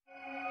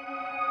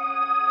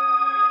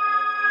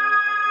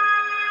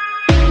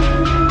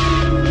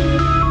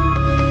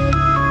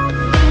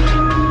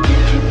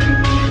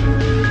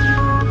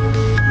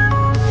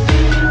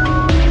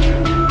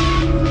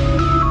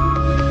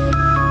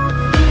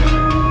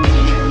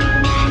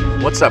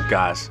What's up,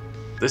 guys?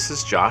 This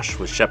is Josh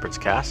with Shepherd's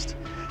Cast.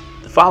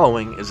 The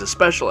following is a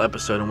special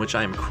episode in which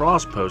I am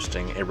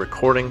cross-posting a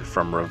recording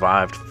from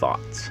Revived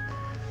Thoughts.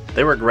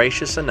 They were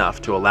gracious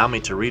enough to allow me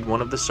to read one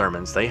of the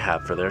sermons they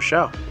have for their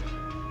show.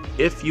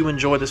 If you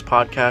enjoy this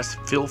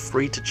podcast, feel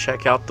free to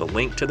check out the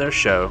link to their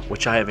show,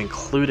 which I have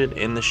included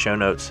in the show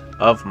notes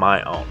of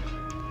my own.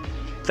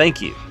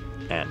 Thank you,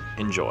 and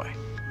enjoy.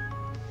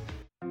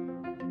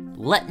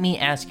 Let me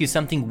ask you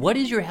something. What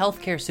is your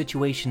healthcare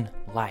situation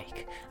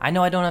like? I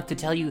know I don't have to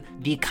tell you,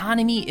 the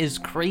economy is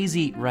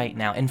crazy right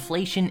now.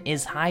 Inflation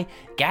is high,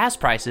 gas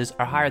prices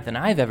are higher than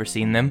I've ever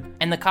seen them,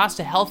 and the cost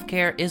of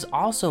healthcare is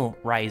also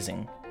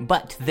rising.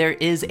 But there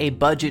is a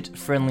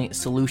budget-friendly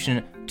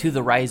solution to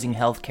the rising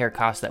healthcare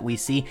costs that we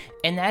see,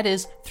 and that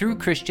is through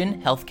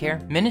Christian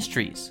Healthcare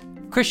Ministries.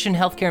 Christian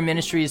Healthcare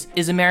Ministries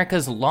is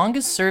America's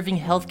longest-serving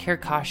healthcare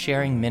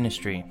cost-sharing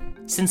ministry.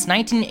 Since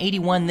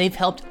 1981, they've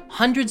helped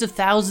hundreds of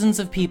thousands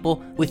of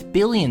people with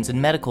billions in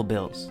medical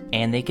bills,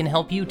 and they can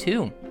help you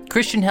too.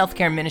 Christian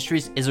Healthcare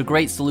Ministries is a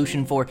great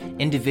solution for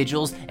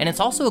individuals, and it's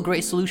also a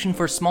great solution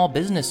for small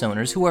business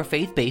owners who are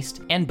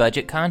faith-based and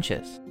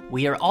budget-conscious.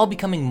 We are all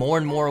becoming more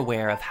and more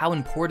aware of how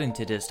important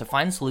it is to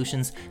find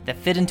solutions that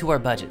fit into our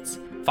budgets.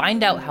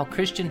 Find out how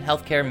Christian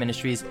Healthcare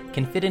Ministries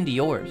can fit into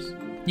yours.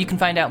 You can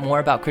find out more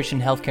about Christian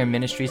Healthcare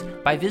Ministries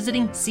by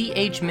visiting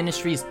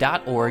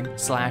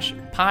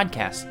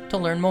chministries.org/podcast to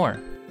learn more.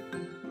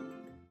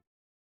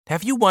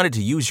 Have you wanted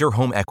to use your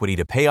home equity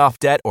to pay off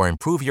debt or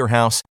improve your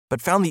house,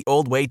 but found the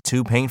old way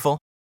too painful?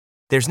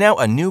 There's now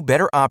a new,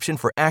 better option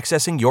for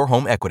accessing your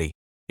home equity.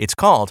 It's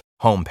called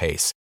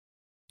HomePace.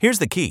 Here's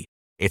the key.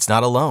 It's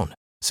not a loan,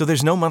 so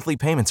there's no monthly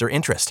payments or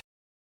interest.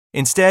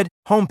 Instead,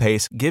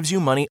 HomePace gives you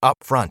money up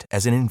front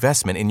as an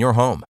investment in your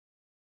home.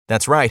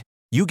 That's right.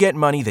 You get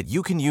money that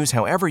you can use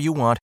however you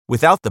want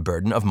without the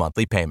burden of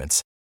monthly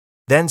payments.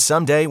 Then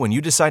someday when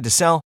you decide to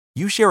sell,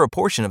 you share a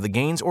portion of the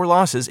gains or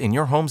losses in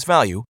your home's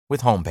value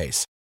with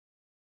HomePace.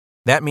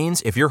 That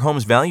means if your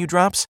home's value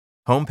drops,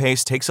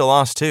 HomePace takes a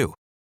loss too.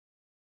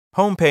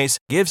 HomePace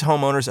gives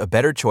homeowners a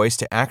better choice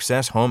to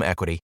access home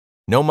equity.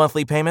 No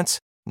monthly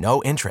payments,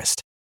 no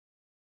interest.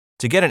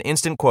 To get an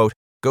instant quote,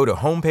 go to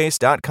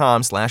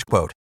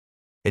homepace.com/quote.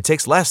 It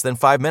takes less than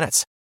 5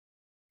 minutes.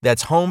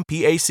 That's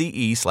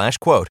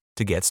homepace/quote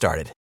to get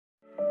started.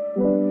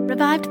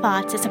 Revived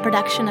Thoughts is a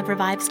production of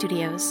Revive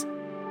Studios.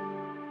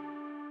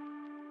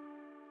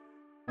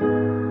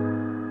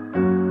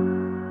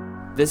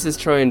 This is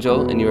Troy and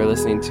Joel, and you are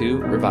listening to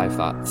Revive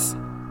Thoughts.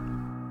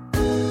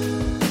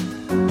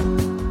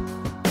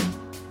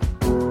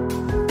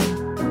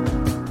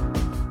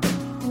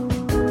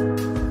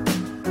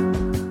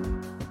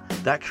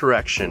 That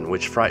correction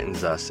which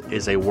frightens us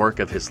is a work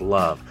of His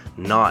love,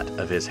 not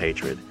of His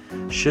hatred.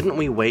 Shouldn't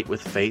we wait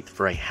with faith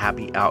for a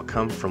happy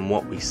outcome from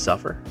what we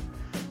suffer?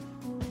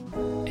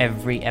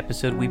 Every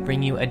episode we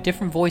bring you a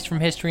different voice from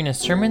history and a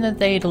sermon that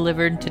they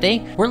delivered.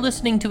 Today, we're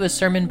listening to a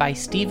sermon by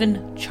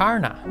Stephen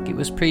Charnock. It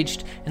was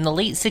preached in the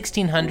late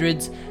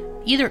 1600s,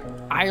 either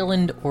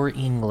Ireland or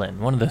England,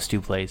 one of those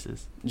two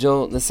places.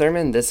 Joel, the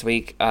sermon this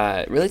week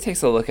really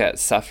takes a look at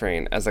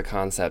suffering as a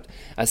concept,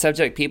 a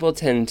subject people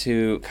tend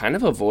to kind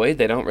of avoid.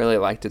 They don't really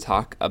like to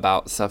talk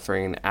about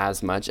suffering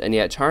as much, and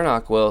yet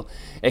Charnock will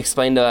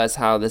explain to us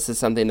how this is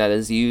something that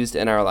is used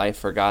in our life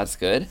for God's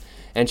good.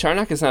 And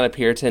Charnock is not a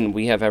Puritan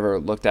we have ever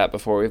looked at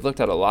before. We've looked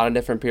at a lot of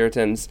different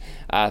Puritans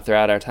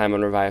throughout our time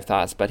on Revived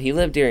Thoughts, but he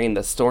lived during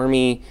the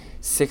stormy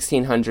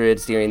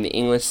 1600s, during the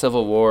English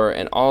Civil War,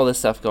 and all this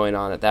stuff going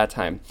on at that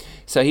time.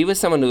 So he was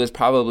someone who was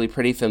probably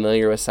pretty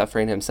familiar with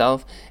suffering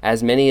himself,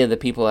 as many of the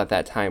people at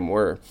that time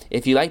were.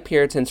 If you like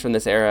Puritans from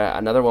this era,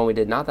 another one we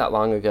did not that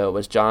long ago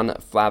was John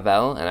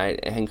Flavel, and I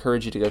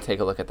encourage you to go take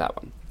a look at that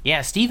one.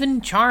 Yeah, Stephen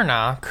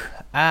Charnock,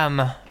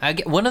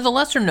 one of the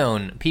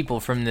lesser-known people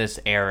from this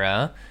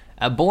era,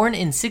 born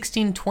in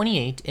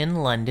 1628 in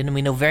London, and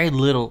we know very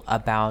little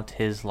about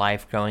his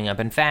life growing up.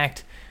 In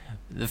fact,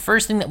 the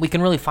first thing that we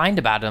can really find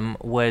about him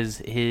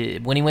was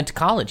when he went to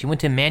college. He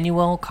went to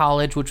Emmanuel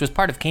College, which was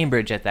part of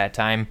Cambridge at that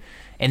time,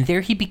 and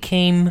there he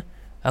became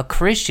a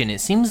Christian.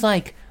 It seems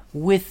like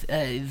with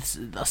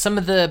some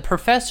of the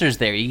professors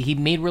there, he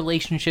made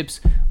relationships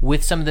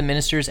with some of the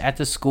ministers at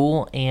the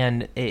school,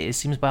 and it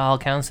seems by all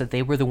accounts that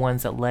they were the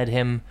ones that led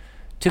him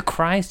to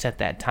Christ at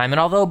that time.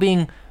 And although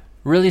being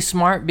really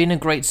smart, being a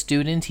great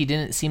student, he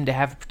didn't seem to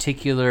have a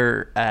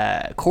particular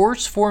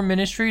course for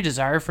ministry,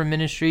 desire for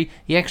ministry.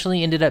 He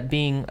actually ended up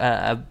being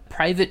a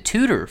private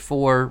tutor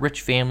for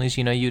rich families.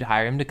 You know, you'd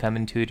hire him to come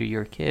and tutor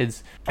your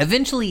kids.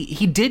 Eventually,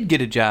 he did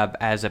get a job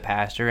as a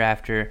pastor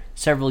after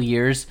several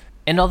years.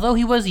 And although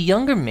he was a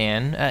younger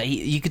man,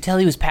 you could tell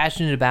he was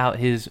passionate about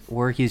his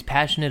work. He was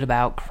passionate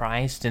about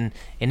Christ. And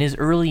in his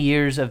early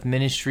years of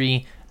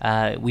ministry,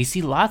 we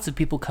see lots of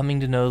people coming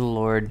to know the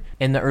Lord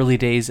in the early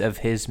days of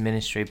his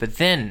ministry. But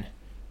then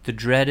the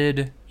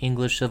dreaded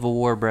English Civil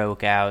War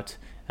broke out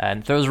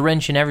and throws a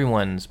wrench in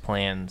everyone's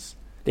plans.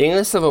 The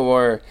English Civil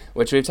War,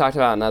 which we've talked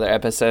about in other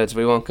episodes,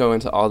 we won't go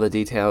into all the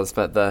details,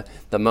 but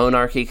the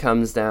monarchy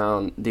comes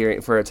down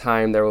for a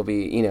time. There will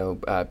be,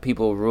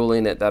 people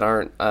ruling it that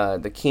aren't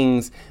the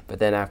kings, but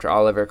then after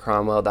Oliver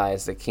Cromwell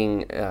dies, the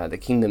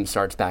kingdom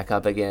starts back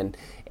up again,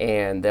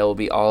 and there will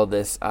be all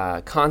this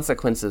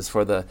consequences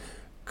for the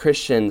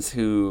Christians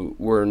who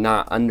were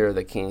not under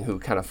the king, who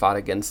kind of fought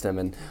against him,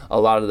 and a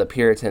lot of the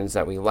Puritans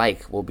that we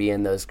like will be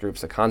in those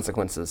groups of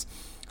consequences.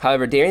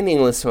 However, during the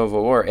English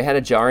Civil War, it had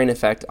a jarring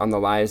effect on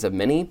the lives of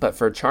many, but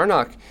for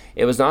Charnock,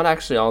 it was not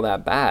actually all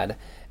that bad.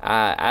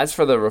 As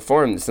for the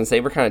Reform, since they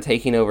were kind of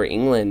taking over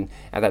England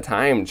at that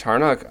time,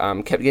 Charnock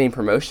kept getting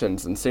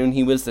promotions, and soon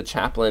he was the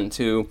chaplain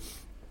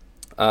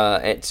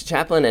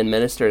and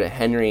minister to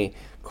Henry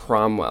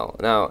Cromwell.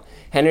 Now,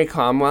 Henry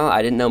Cromwell,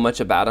 I didn't know much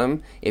about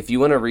him. If you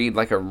want to read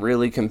like a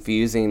really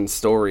confusing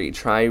story,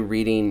 try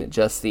reading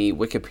just the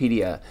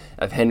Wikipedia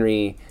of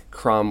Henry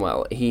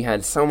Cromwell. He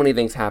had so many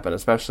things happen,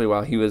 especially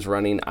while he was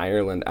running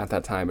Ireland at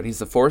that time. But he's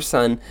the fourth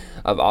son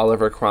of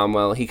Oliver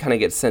Cromwell. He kind of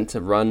gets sent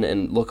to run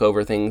and look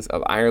over things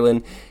of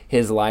Ireland.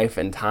 His life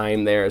and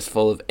time there is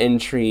full of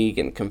intrigue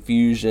and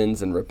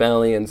confusions and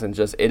rebellions, and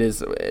just it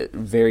is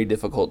very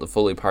difficult to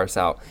fully parse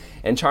out.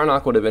 And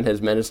Charnock would have been his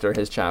minister,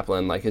 his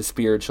chaplain, like his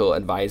spiritual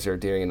advisor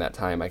during that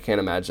time. I can't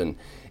imagine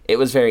it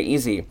was very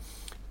easy.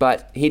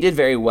 But he did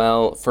very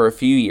well for a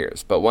few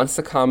years. But once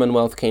the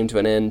Commonwealth came to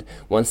an end,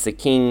 once the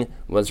king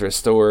was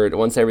restored,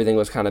 once everything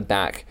was kind of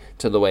back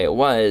to the way it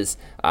was,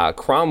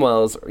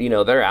 Cromwell's,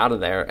 they're out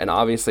of there. And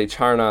obviously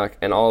Charnock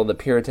and all the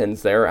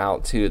Puritans, they're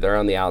out too. They're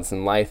on the outs,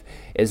 and life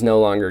is no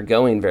longer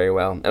going very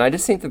well. And I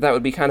just think that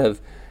would be kind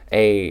of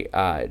a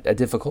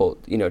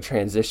difficult,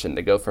 transition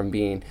to go from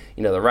being,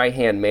 the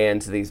right-hand man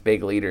to these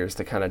big leaders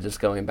to kind of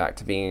just going back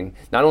to being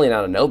not only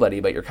not a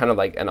nobody, but you're kind of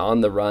like an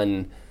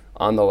on-the-run,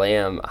 on the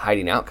lam,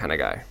 hiding out kind of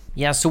guy.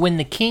 Yeah, so when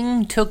the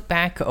king took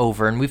back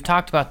over, and we've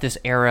talked about this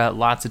era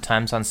lots of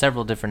times on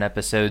several different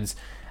episodes,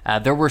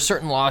 there were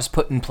certain laws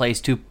put in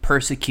place to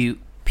persecute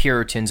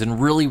Puritans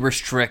and really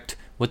restrict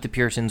what the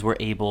Puritans were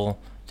able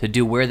to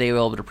do, where they were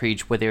able to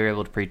preach, what they were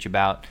able to preach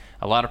about,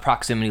 a lot of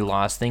proximity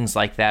laws, things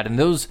like that. And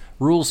those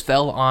rules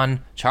fell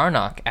on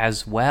Charnock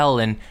as well,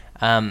 and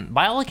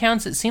by all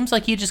accounts, it seems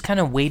like he just kind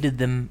of waited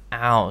them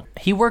out.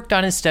 He worked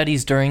on his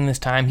studies during this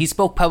time. He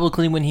spoke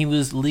publicly when he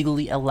was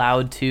legally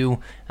allowed to,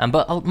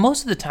 but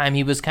most of the time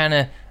he was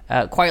kind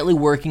of quietly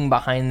working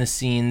behind the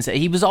scenes.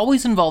 He was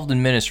always involved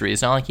in ministry.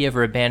 It's not like he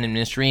ever abandoned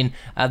ministry,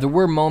 and there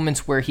were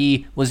moments where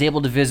he was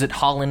able to visit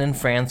Holland and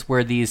France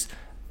where these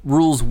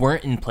rules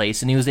weren't in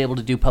place, and he was able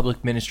to do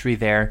public ministry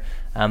there,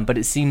 but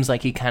it seems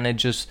like he kind of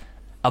just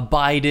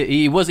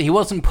he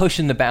wasn't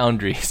pushing the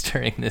boundaries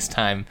during this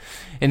time.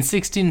 In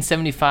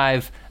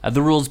 1675,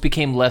 the rules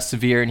became less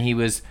severe, and he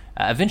was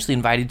eventually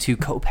invited to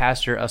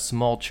co-pastor a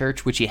small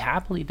church, which he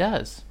happily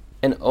does.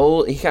 He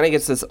kind of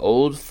gets this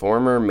old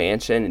former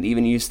mansion. It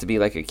even used to be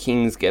like a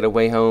king's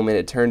getaway home, and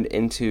it turned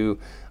into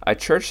a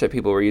church that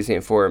people were using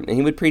it for. And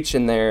he would preach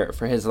in there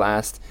for his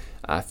last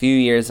few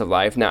years of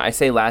life. Now, I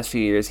say last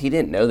few years. He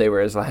didn't know they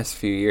were his last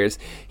few years.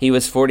 He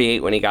was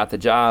 48 when he got the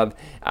job.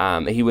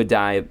 He would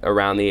die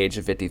around the age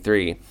of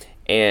 53.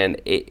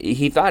 And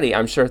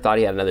I'm sure thought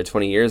he had another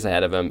 20 years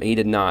ahead of him. He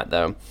did not,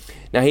 though.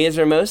 Now, he is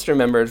most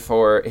remembered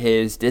for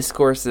his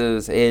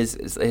discourses,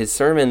 his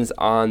sermons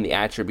on the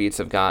attributes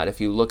of God.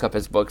 If you look up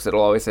his books, it'll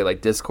always say,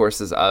 like,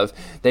 discourses of.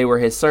 They were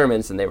his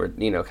sermons, and they were,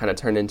 kind of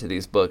turned into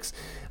these books.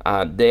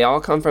 They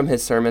all come from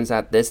his sermons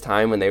at this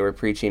time when they were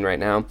preaching right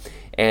now,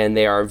 and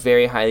they are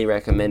very highly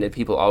recommended.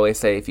 People always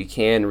say, if you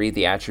can, read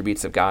the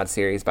Attributes of God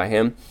series by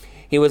him.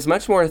 He was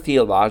much more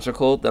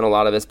theological than a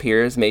lot of his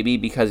peers, maybe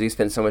because he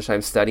spent so much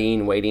time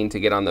studying, waiting to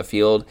get on the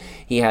field.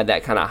 He had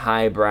that kind of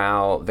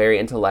highbrow, very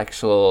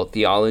intellectual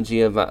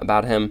theology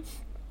about him,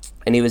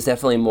 and he was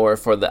definitely more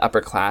for the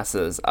upper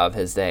classes of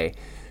his day.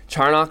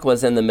 Charnock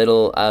was in the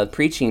middle of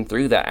preaching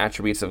through that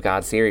Attributes of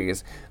God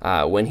series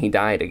when he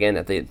died, again,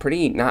 at the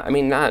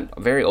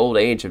not very old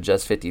age of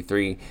just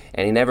 53,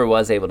 and he never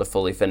was able to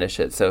fully finish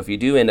it. So if you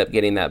do end up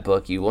getting that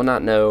book, you will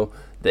not know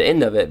the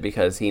end of it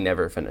because he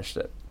never finished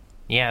it.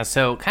 Yeah,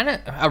 so kind of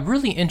a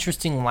really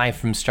interesting life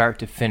from start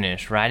to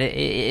finish, right?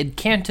 It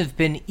can't have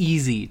been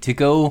easy to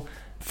go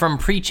from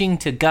preaching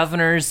to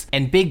governors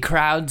and big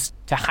crowds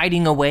to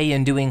hiding away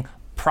and doing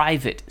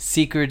private,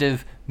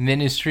 secretive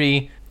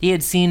ministry. He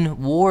had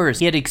seen wars,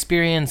 he had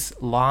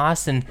experienced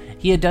loss, and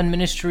he had done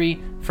ministry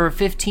for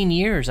 15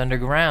 years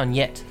underground.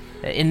 Yet,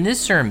 in this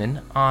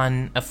sermon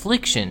on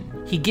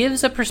affliction, he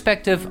gives a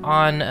perspective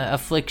on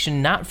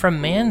affliction not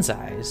from man's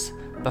eyes,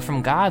 but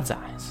from God's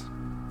eyes.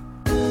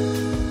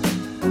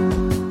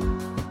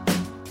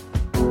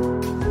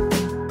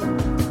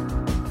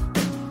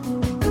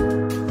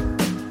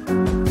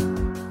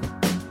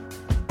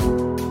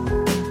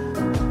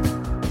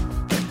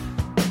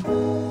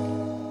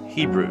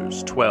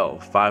 Hebrews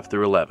 12,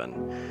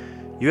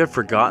 5-11. You have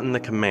forgotten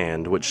the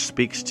command which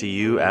speaks to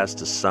you as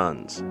to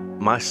sons.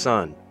 My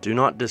son, do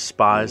not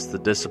despise the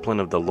discipline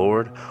of the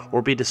Lord,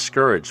 or be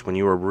discouraged when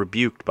you are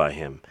rebuked by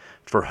him.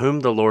 For whom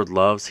the Lord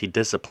loves, he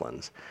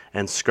disciplines,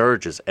 and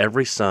scourges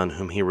every son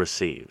whom he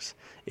receives.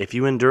 If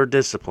you endure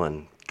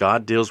discipline,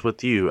 God deals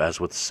with you as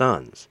with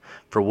sons.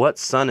 For what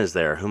son is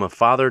there whom a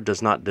father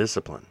does not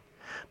discipline?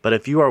 But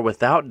if you are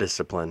without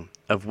discipline,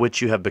 of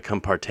which you have become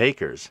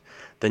partakers,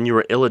 then you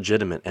are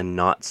illegitimate and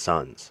not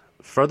sons.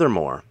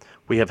 Furthermore,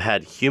 we have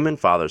had human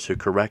fathers who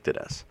corrected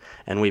us,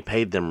 and we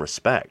paid them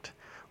respect.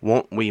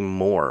 Won't we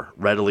more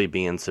readily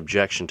be in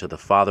subjection to the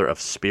Father of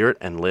Spirit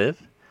and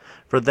live?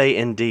 For they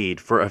indeed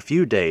for a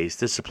few days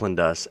disciplined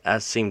us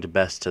as seemed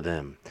best to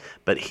them.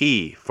 But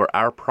he, for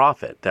our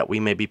profit, that we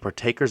may be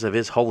partakers of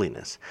his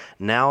holiness.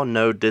 Now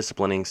no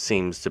disciplining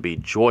seems to be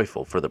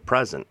joyful for the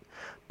present,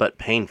 but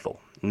painful.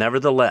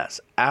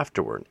 Nevertheless,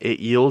 afterward it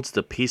yields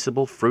the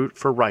peaceable fruit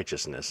for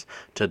righteousness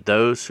to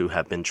those who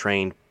have been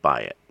trained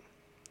by it.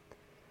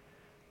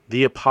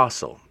 The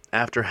apostle,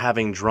 after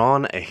having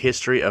drawn a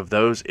history of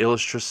those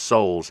illustrious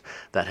souls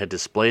that had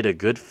displayed a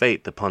good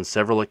faith upon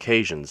several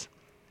occasions,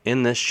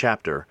 in this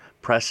chapter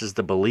presses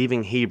the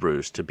believing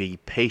Hebrews to be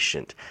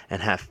patient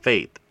and have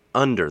faith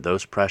under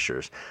those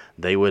pressures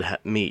they would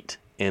meet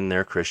in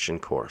their Christian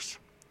course.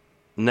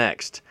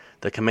 Next,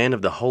 the command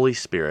of the Holy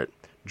Spirit,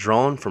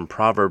 drawn from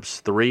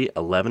Proverbs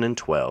 3:11 and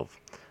 12.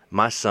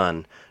 My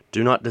son,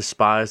 do not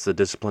despise the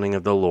disciplining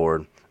of the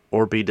Lord,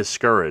 or be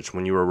discouraged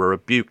when you are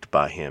rebuked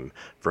by him.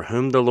 For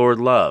whom the Lord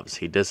loves,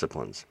 he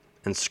disciplines,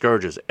 and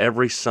scourges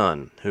every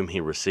son whom he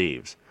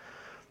receives.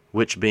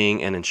 Which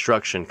being an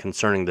instruction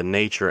concerning the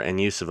nature and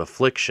use of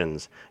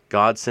afflictions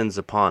God sends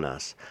upon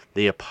us,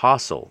 the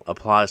apostle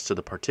applies to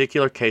the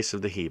particular case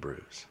of the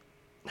Hebrews.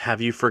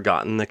 Have you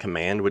forgotten the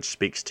command which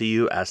speaks to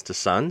you as to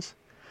sons?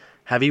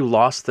 Have you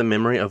lost the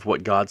memory of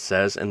what God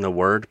says in the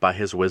Word by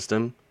his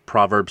wisdom,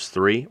 Proverbs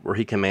 3, where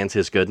he commands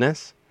his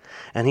goodness?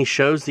 And he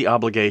shows the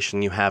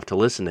obligation you have to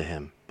listen to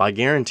him by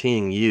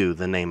guaranteeing you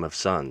the name of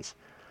sons,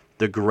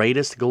 the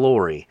greatest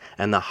glory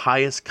and the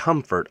highest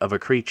comfort of a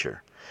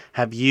creature.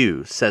 Have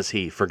you, says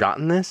he,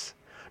 forgotten this?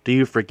 Do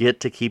you forget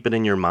to keep it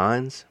in your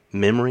minds,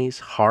 memories,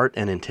 heart,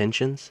 and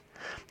intentions?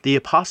 The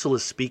apostle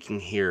is speaking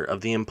here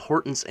of the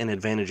importance and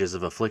advantages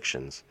of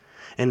afflictions.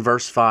 In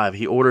verse 5,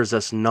 he orders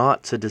us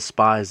not to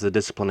despise the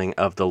disciplining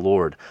of the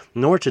Lord,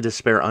 nor to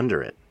despair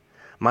under it.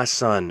 My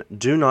son,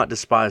 do not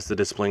despise the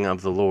disciplining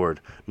of the Lord,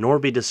 nor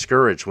be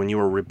discouraged when you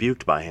are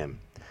rebuked by him.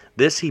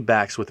 This he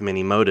backs with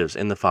many motives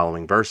in the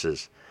following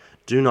verses.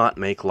 Do not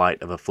make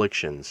light of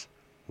afflictions.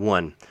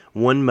 1.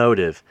 One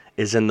motive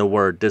is in the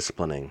word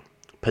disciplining,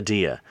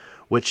 paideia,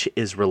 which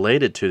is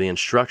related to the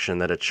instruction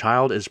that a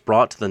child is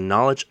brought to the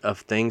knowledge of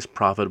things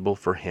profitable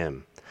for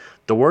him.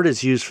 The word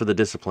is used for the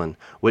discipline,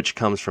 which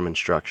comes from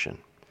instruction.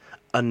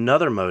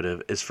 Another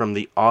motive is from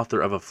the author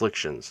of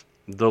afflictions,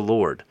 the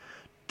Lord.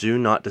 Do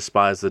not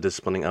despise the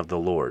disciplining of the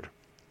Lord.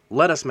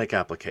 Let us make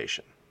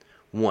application.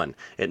 1.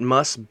 It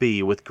must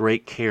be with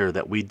great care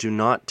that we do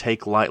not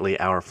take lightly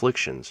our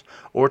afflictions,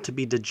 or to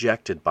be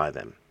dejected by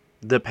them.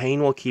 The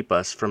pain will keep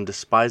us from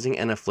despising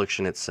an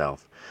affliction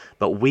itself,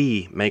 but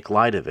we make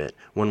light of it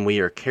when we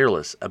are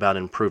careless about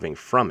improving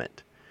from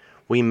it.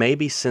 We may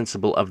be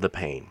sensible of the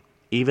pain,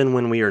 even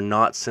when we are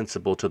not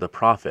sensible to the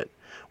profit,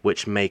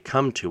 which may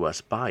come to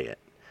us by it.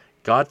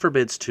 God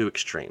forbids two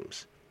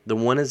extremes. The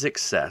one is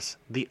excess,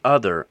 the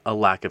other a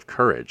lack of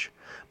courage.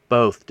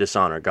 Both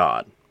dishonor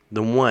God.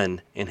 The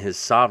one in his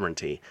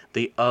sovereignty,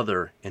 the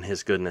other in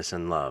his goodness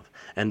and love,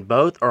 and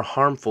both are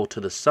harmful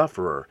to the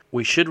sufferer.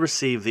 We should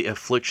receive the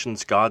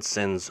afflictions God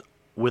sends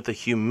with a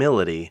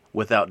humility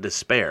without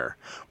despair,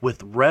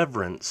 with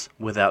reverence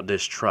without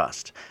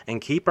distrust, and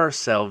keep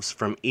ourselves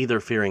from either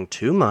fearing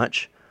too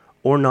much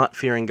or not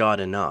fearing God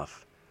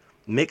enough.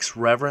 Mix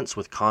reverence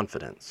with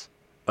confidence.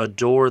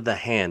 Adore the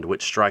hand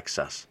which strikes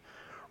us.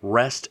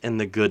 Rest in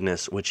the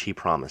goodness which he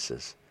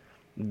promises.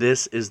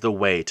 This is the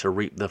way to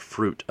reap the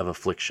fruit of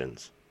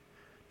afflictions.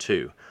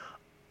 2.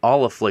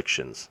 All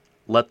afflictions,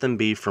 let them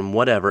be from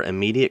whatever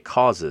immediate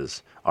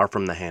causes are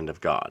from the hand of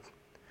God.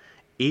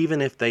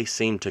 Even if they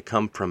seem to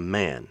come from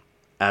man,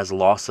 as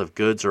loss of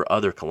goods or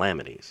other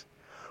calamities,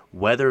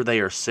 whether they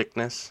are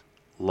sickness,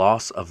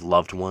 loss of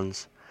loved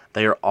ones,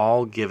 they are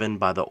all given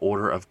by the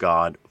order of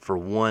God for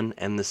one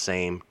and the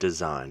same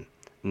design,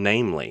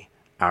 namely,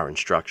 our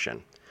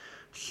instruction.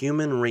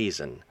 Human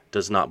reason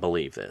does not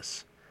believe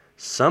this.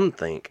 Some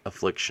think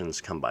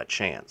afflictions come by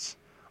chance,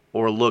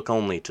 or look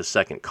only to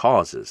second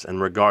causes and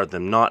regard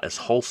them not as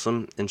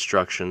wholesome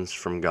instructions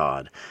from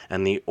God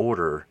and the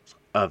order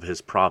of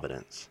his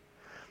providence.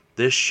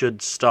 This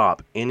should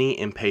stop any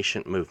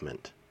impatient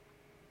movement.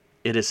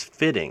 It is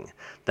fitting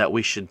that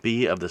we should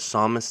be of the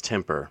psalmist's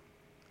temper.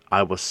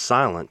 I was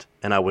silent,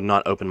 and I would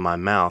not open my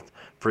mouth,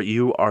 for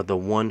you are the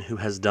one who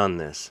has done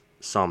this.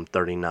 Psalm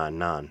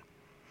 39:9.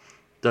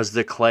 Does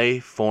the clay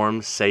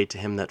formed say to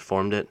him that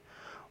formed it,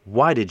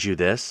 why did you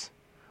this?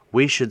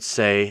 We should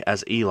say,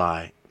 as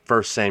Eli,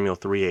 1 Samuel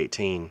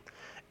 3:18,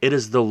 it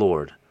is the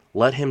Lord,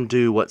 let him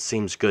do what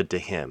seems good to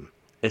him.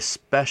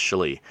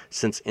 especially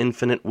since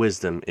infinite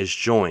wisdom is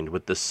joined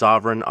with the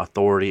sovereign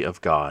authority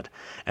of God.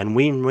 And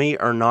when we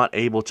are not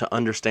able to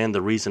understand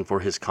the reason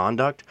for his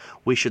conduct,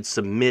 we should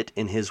submit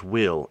in his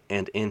will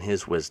and in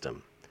his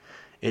wisdom.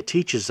 It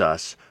teaches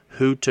us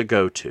who to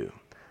go to.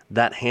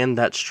 That hand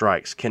that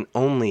strikes can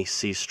only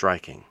cease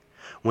striking.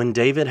 When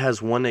David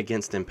has won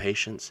against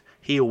impatience,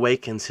 he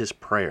awakens his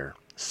prayer.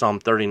 Psalm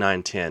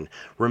 39:10,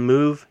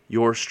 "Remove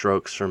your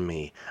strokes from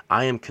me.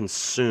 I am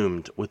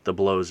consumed with the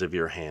blows of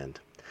your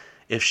hand."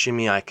 If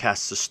Shimei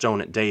casts a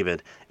stone at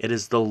David, it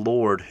is the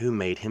Lord who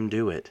made him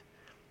do it.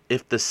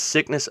 If the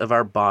sickness of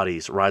our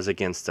bodies rise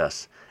against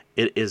us,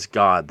 it is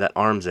God that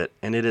arms it,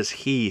 and it is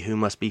he who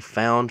must be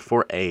found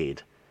for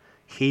aid.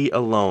 He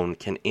alone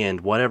can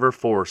end whatever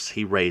force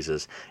he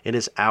raises. It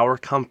is our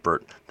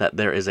comfort that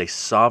there is a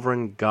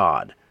sovereign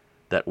God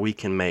that we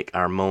can make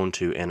our moan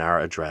to in our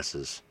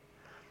addresses,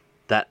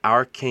 that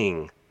our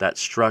King that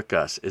struck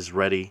us is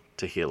ready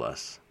to heal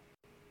us.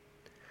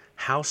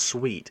 How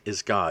sweet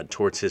is God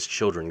towards his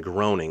children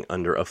groaning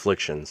under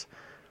afflictions.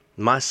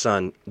 "My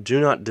son, do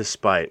not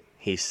despite,"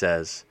 he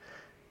says.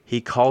 He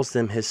calls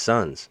them his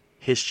sons,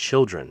 his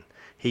children.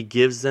 He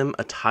gives them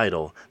a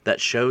title that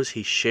shows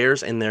he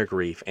shares in their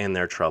grief and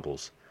their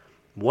troubles.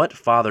 What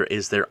father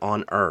is there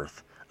on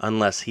earth,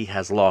 unless he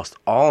has lost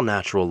all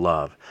natural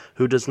love,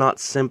 who does not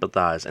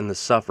sympathize in the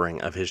suffering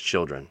of his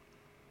children?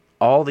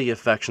 All the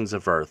affections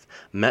of earth,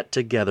 met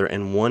together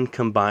in one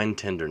combined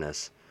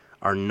tenderness,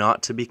 are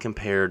not to be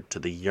compared to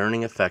the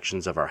yearning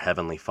affections of our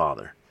Heavenly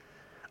Father.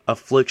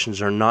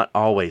 Afflictions are not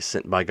always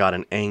sent by God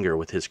in anger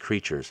with his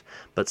creatures,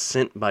 but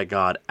sent by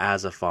God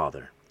as a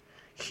Father.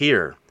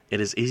 Here,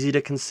 it is easy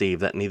to conceive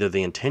that neither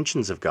the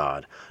intentions of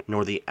God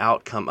nor the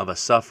outcome of a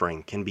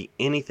suffering can be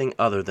anything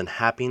other than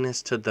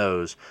happiness to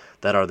those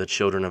that are the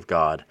children of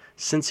God,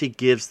 since he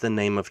gives the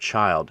name of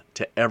child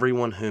to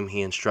everyone whom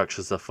he instructs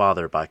as a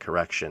father by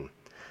correction.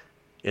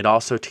 It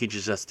also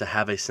teaches us to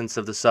have a sense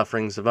of the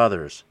sufferings of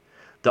others.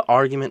 The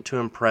argument to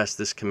impress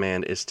this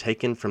command is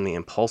taken from the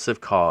impulsive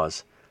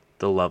cause,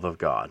 the love of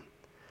God.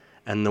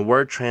 And the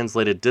word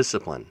translated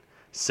discipline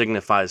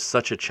signifies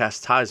such a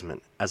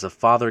chastisement as a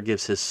father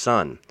gives his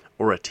son,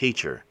 or a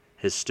teacher,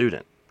 his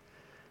student.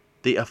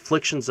 The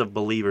afflictions of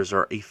believers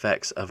are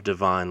effects of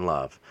divine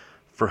love.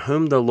 For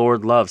whom the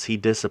Lord loves he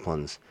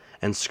disciplines,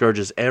 and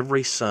scourges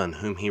every son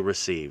whom he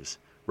receives.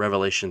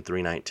 Revelation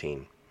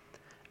 3:19.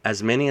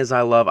 As many as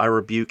I love I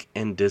rebuke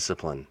and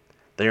discipline.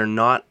 They are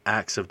not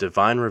acts of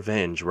divine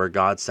revenge where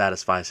God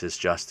satisfies his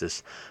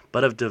justice,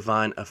 but of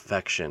divine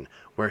affection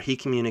where he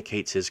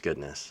communicates his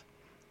goodness,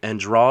 and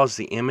draws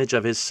the image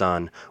of his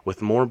Son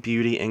with more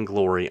beauty and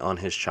glory on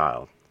his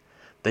child.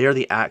 They are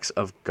the acts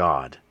of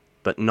God,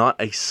 but not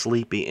a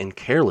sleepy and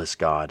careless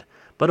God,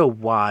 but a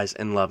wise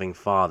and loving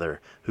Father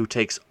who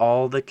takes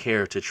all the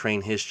care to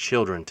train his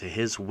children to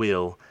his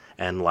will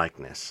and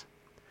likeness.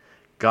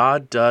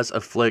 God does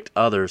afflict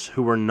others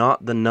who are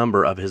not the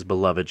number of his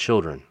beloved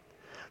children.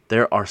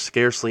 There are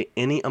scarcely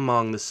any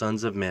among the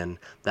sons of men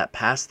that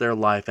pass their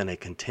life in a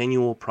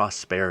continual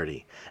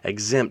prosperity,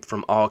 exempt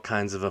from all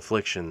kinds of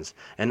afflictions,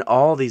 and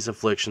all these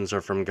afflictions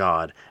are from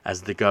God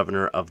as the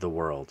governor of the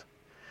world.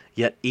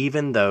 Yet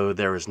even though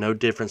there is no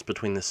difference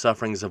between the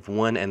sufferings of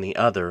one and the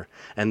other,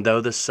 and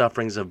though the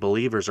sufferings of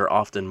believers are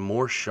often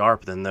more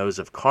sharp than those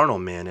of carnal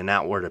men in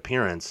outward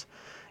appearance,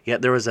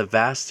 yet there is a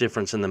vast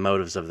difference in the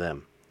motives of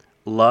them.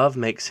 Love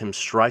makes him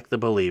strike the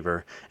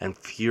believer, and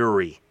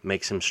fury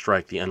makes him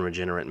strike the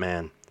unregenerate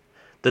man.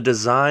 The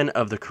design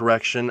of the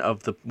correction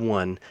of the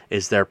one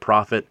is their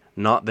profit,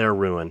 not their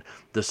ruin.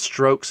 The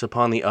strokes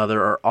upon the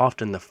other are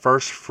often the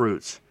first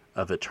fruits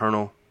of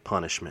eternal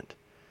punishment.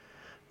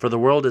 For the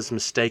world is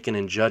mistaken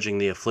in judging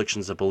the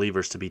afflictions of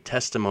believers to be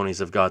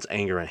testimonies of God's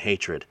anger and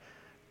hatred.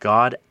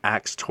 God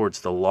acts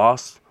towards the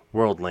lost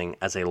worldling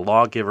as a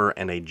lawgiver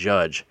and a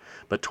judge,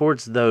 but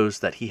towards those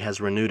that he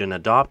has renewed and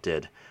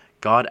adopted,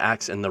 God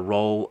acts in the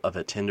role of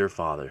a tender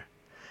father.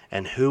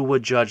 And who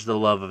would judge the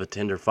love of a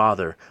tender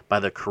father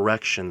by the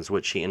corrections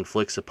which he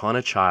inflicts upon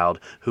a child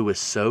who is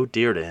so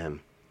dear to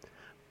him?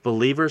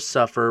 Believers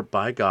suffer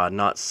by God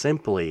not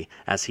simply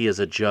as he is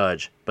a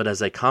judge, but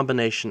as a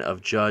combination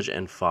of judge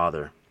and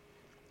father.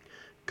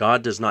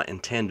 God does not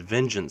intend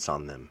vengeance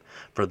on them,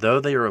 for though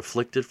they are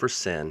afflicted for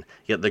sin,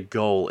 yet the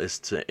goal is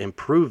to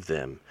improve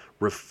them,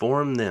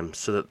 reform them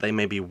so that they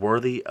may be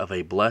worthy of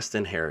a blessed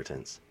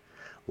inheritance.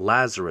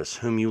 Lazarus,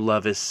 whom you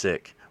love, is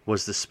sick,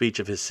 was the speech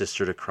of his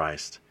sister to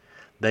Christ.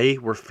 They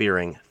were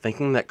fearing,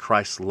 thinking that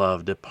Christ's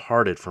love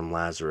departed from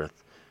Lazarus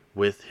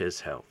with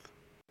his health.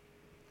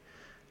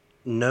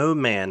 No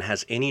man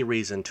has any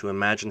reason to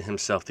imagine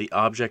himself the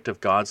object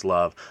of God's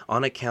love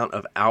on account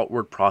of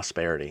outward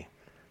prosperity.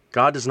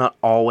 God does not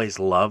always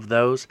love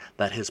those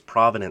that his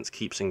providence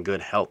keeps in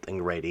good health and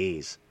great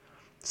ease.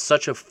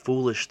 Such a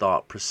foolish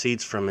thought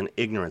proceeds from an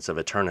ignorance of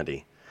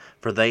eternity,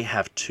 for they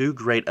have too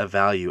great a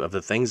value of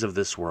the things of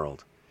this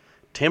world.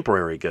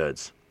 Temporary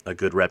goods, a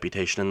good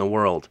reputation in the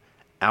world,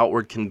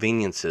 outward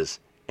conveniences,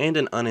 and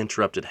an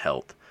uninterrupted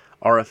health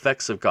are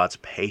effects of God's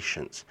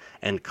patience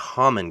and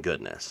common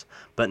goodness,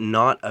 but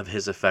not of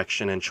his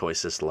affection and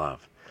choicest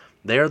love.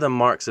 They are the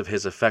marks of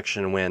his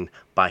affection when,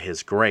 by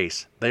his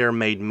grace, they are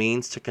made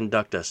means to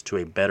conduct us to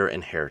a better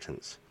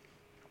inheritance.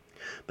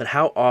 But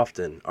how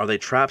often are they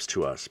traps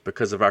to us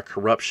because of our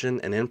corruption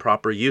and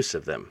improper use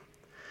of them?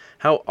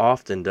 How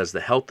often does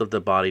the health of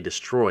the body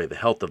destroy the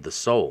health of the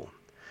soul,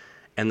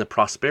 and the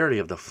prosperity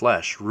of the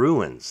flesh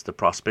ruins the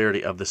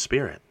prosperity of the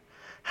spirit?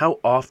 How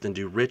often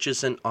do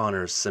riches and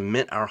honors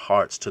cement our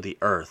hearts to the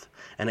earth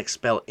and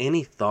expel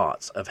any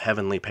thoughts of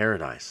heavenly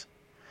paradise?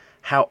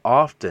 How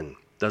often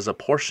does a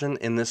portion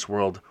in this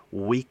world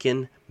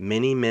weaken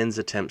many men's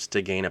attempts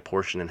to gain a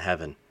portion in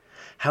heaven?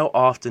 How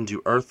often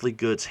do earthly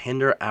goods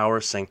hinder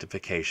our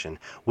sanctification,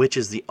 which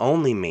is the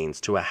only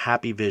means to a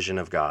happy vision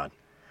of God?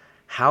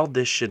 How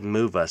this should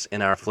move us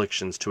in our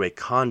afflictions to a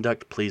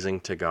conduct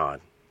pleasing to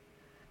God.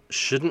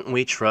 Shouldn't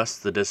we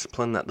trust the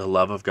discipline that the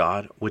love of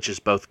God, which is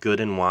both good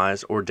and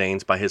wise,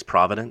 ordains by his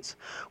providence?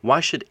 Why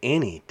should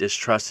any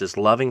distrust his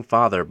loving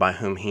Father by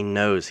whom he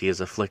knows he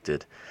is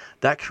afflicted?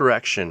 That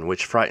correction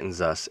which frightens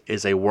us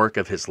is a work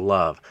of his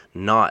love,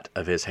 not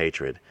of his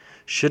hatred.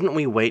 Shouldn't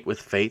we wait with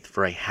faith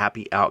for a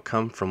happy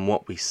outcome from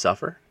what we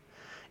suffer?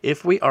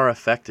 If we are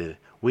affected,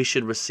 we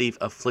should receive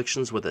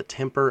afflictions with a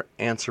temper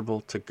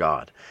answerable to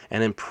God,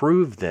 and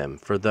improve them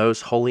for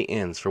those holy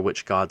ends for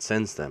which God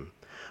sends them.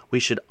 We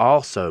should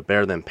also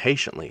bear them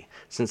patiently,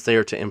 since they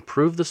are to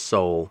improve the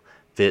soul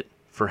fit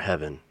for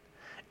heaven.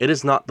 It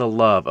is not the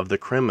love of the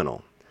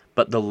criminal,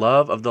 but the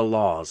love of the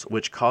laws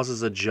which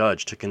causes a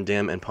judge to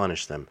condemn and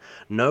punish them.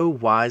 No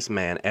wise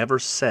man ever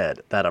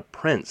said that a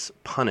prince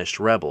punished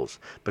rebels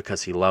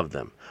because he loved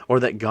them, or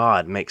that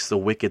God makes the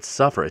wicked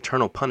suffer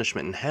eternal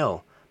punishment in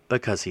hell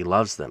because he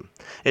loves them.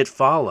 It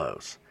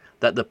follows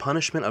that the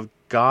punishment of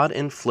God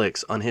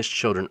inflicts on his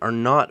children are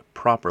not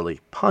properly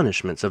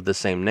punishments of the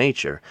same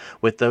nature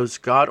with those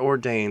God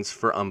ordains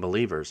for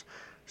unbelievers.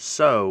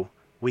 So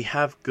we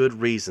have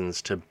good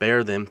reasons to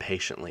bear them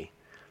patiently.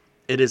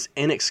 It is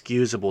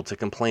inexcusable to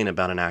complain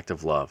about an act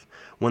of love.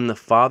 When the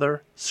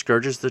father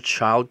scourges the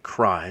child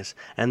cries,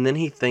 and then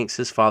he thinks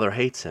his father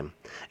hates him.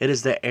 It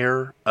is the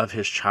error of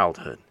his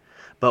childhood.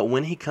 But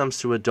when he comes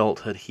to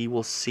adulthood, he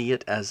will see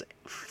it as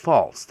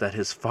false that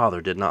his father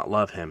did not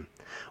love him.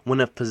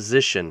 When a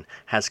physician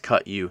has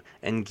cut you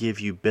and give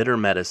you bitter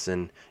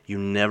medicine, you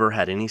never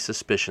had any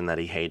suspicion that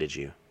he hated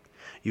you.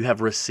 You have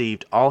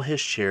received all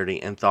his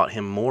charity and thought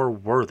him more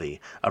worthy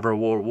of a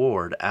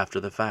reward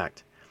after the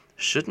fact.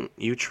 Shouldn't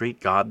you treat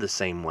God the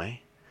same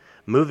way?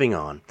 Moving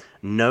on,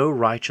 no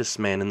righteous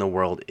man in the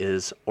world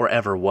is, or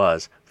ever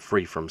was,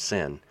 free from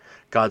sin.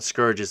 God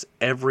scourges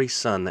every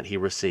son that he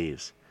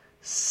receives.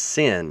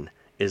 Sin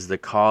is the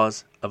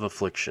cause of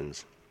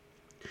afflictions.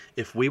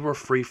 If we were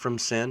free from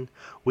sin,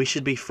 we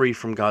should be free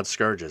from God's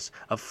scourges.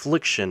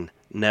 Affliction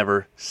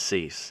never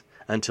cease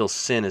until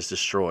sin is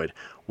destroyed,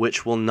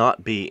 which will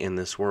not be in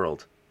this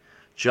world.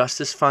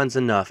 Justice finds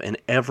enough in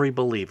every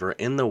believer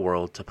in the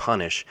world to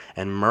punish,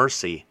 and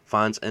mercy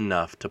finds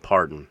enough to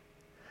pardon.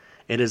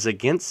 It is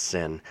against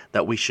sin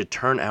that we should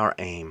turn our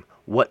aim.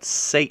 What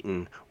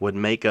Satan would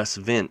make us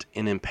vent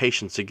in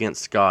impatience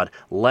against God,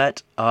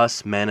 let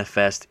us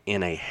manifest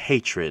in a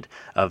hatred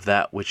of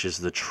that which is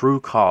the true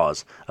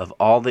cause of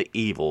all the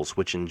evils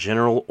which in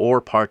general or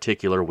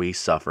particular we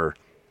suffer,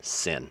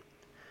 sin.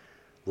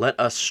 Let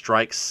us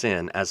strike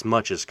sin as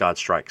much as God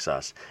strikes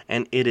us,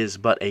 and it is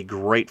but a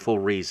grateful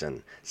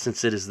reason,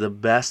 since it is the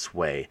best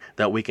way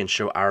that we can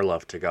show our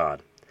love to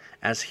God,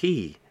 as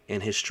He,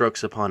 in His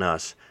strokes upon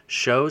us,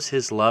 shows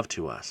His love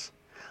to us.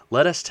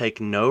 Let us take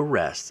no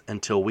rest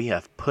until we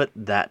have put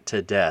that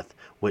to death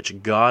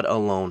which God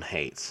alone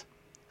hates,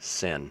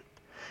 sin.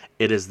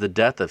 It is the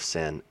death of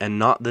sin, and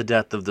not the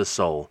death of the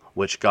soul,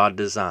 which God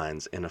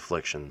designs in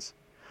afflictions.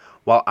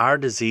 While our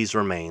disease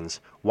remains,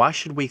 why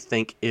should we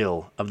think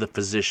ill of the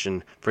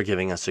physician for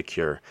giving us a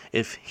cure?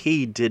 If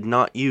he did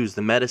not use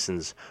the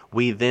medicines,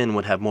 we then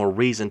would have more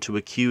reason to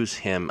accuse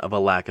him of a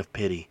lack of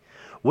pity.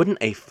 Wouldn't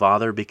a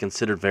father be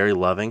considered very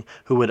loving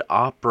who would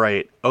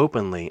operate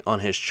openly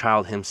on his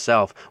child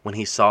himself when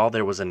he saw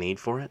there was a need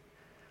for it?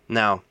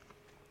 Now,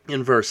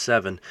 in verse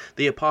 7,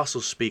 the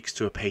apostle speaks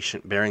to a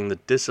patient bearing the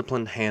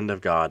disciplined hand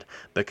of God,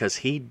 because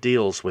he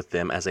deals with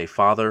them as a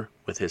father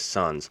with his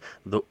sons,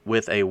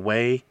 with a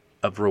way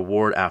of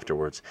reward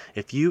afterwards.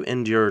 If you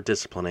endure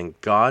disciplining,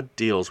 God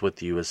deals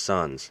with you as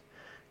sons.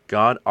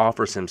 God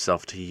offers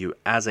himself to you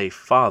as a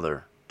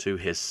father to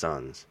his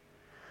sons.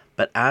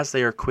 But as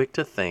they are quick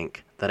to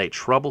think that a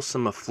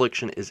troublesome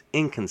affliction is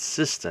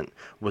inconsistent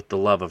with the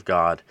love of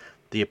God,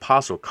 the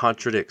apostle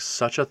contradicts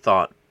such a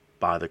thought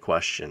by the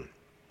question,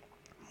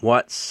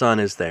 what son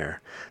is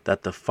there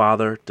that the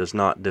father does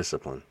not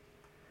discipline?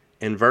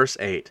 In verse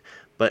 8,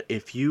 but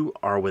if you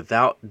are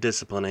without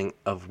disciplining,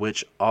 of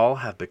which all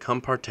have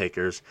become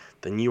partakers,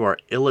 then you are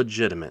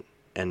illegitimate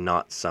and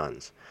not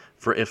sons.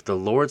 For if the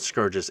Lord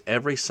scourges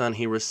every son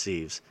he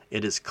receives,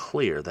 it is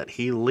clear that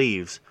he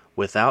leaves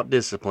without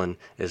discipline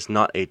is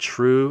not a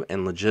true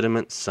and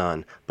legitimate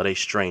son, but a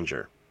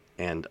stranger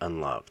and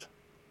unloved.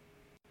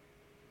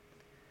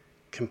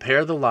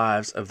 Compare the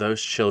lives of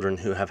those children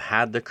who have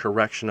had the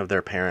correction of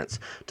their parents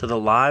to the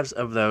lives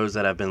of those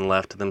that have been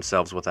left to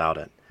themselves without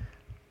it,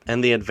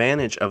 and the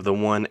advantage of the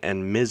one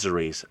and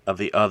miseries of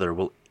the other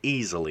will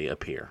easily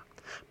appear.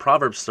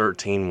 Proverbs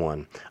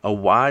 13:1. A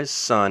wise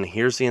son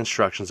hears the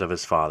instructions of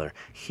his father.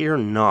 Hear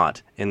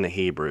not in the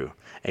Hebrew.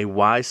 A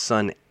wise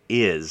son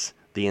is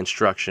the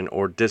instruction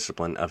or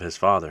discipline of his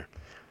father.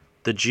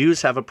 The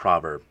Jews have a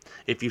proverb: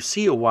 if you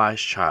see a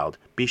wise child,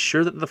 be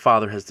sure that the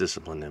father has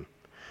disciplined him.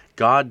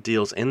 God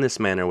deals in this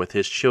manner with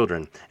his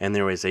children, and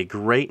there is a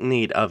great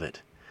need of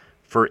it.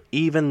 For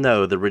even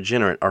though the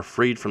regenerate are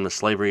freed from the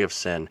slavery of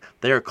sin,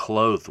 they are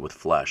clothed with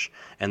flesh,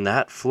 and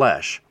that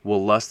flesh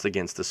will lust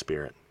against the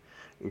spirit.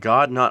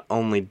 God not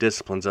only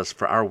disciplines us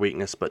for our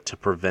weakness, but to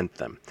prevent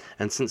them.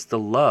 And since the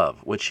love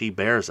which he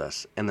bears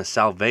us, and the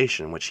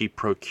salvation which he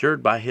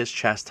procured by his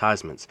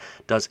chastisements,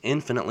 does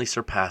infinitely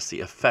surpass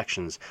the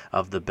affections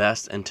of the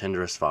best and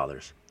tenderest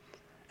fathers,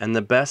 and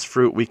the best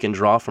fruit we can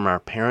draw from our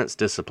parents'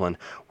 discipline,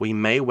 we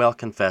may well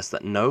confess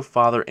that no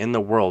father in the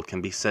world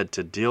can be said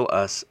to deal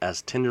us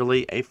as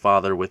tenderly a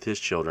father with his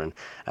children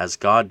as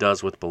God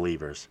does with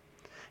believers.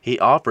 He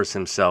offers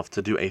himself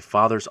to do a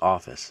father's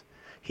office.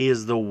 He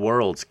is the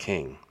world's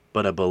king,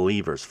 but a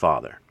believer's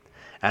father.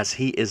 As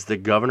he is the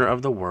governor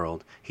of the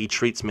world, he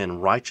treats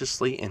men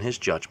righteously in his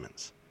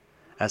judgments.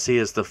 As he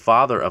is the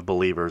father of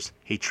believers,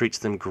 he treats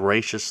them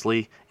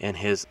graciously in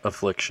his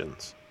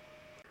afflictions.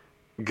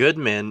 Good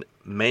men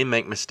may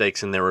make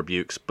mistakes in their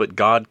rebukes, but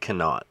God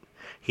cannot.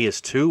 He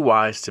is too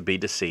wise to be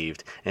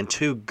deceived, and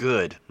too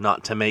good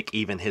not to make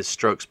even his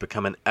strokes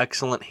become an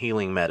excellent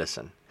healing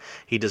medicine.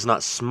 He does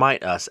not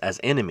smite us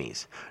as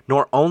enemies,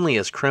 nor only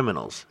as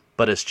criminals,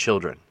 but as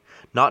children,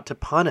 not to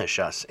punish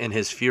us in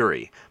his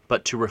fury,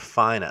 but to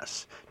refine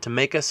us, to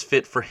make us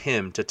fit for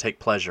him to take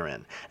pleasure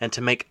in, and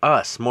to make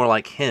us more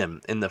like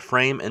him in the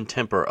frame and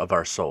temper of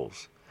our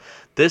souls.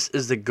 This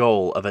is the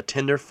goal of a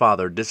tender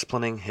father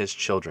disciplining his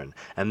children,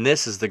 and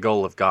this is the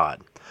goal of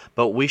God.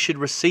 But we should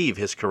receive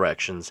his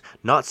corrections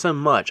not so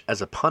much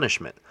as a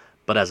punishment,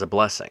 but as a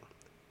blessing.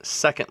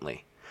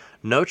 Secondly,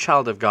 no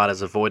child of God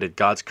has avoided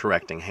God's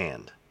correcting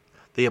hand.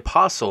 The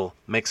apostle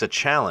makes a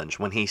challenge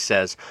when he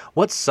says,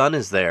 "What son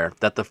is there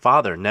that the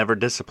father never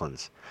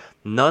disciplines?"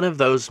 None of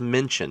those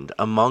mentioned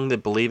among the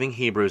believing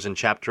Hebrews in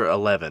chapter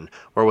 11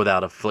 were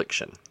without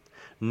affliction.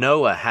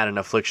 Noah had an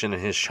affliction in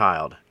his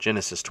child,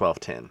 Genesis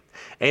 12:10.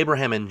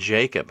 Abraham and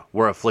Jacob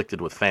were afflicted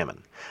with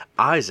famine.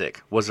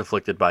 Isaac was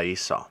afflicted by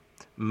Esau.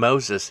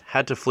 Moses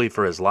had to flee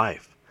for his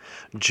life.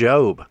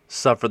 Job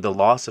suffered the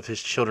loss of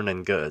his children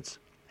and goods.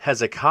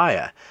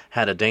 Hezekiah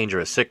had a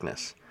dangerous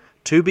sickness.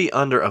 To be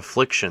under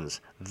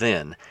afflictions,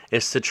 then,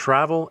 is to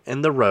travel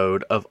in the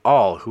road of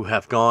all who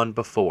have gone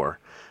before.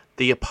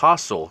 The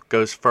apostle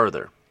goes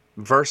further.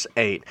 Verse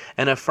 8,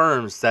 and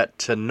affirms that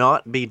to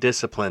not be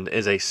disciplined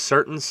is a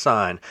certain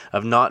sign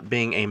of not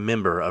being a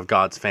member of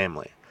God's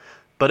family.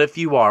 But if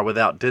you are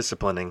without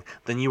disciplining,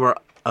 then you are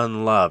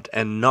unloved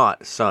and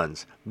not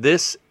sons.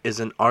 This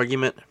is an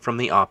argument from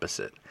the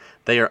opposite.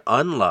 They are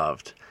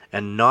unloved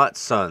and not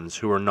sons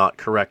who are not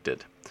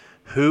corrected.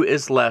 Who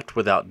is left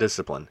without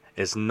discipline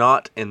is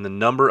not in the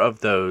number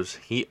of those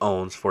he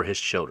owns for his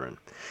children.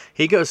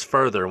 He goes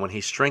further when he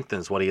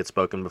strengthens what he had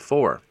spoken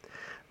before,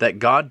 that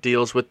God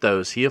deals with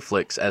those he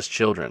afflicts as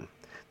children.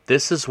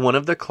 This is one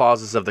of the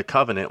clauses of the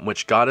covenant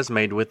which God has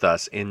made with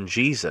us in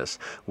Jesus,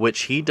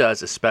 which he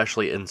does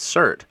especially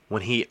insert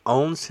when he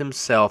owns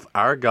himself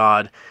our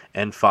God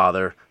and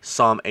Father,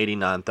 Psalm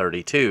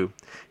 89:32.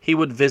 He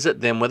would visit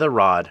them with a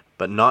rod,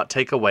 but not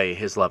take away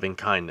his loving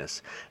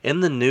kindness. In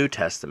the New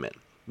Testament,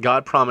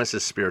 God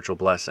promises spiritual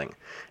blessing.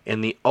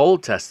 In the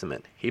Old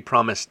Testament, he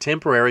promised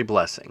temporary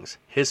blessings.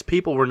 His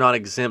people were not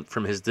exempt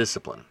from his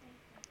discipline.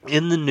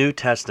 In the New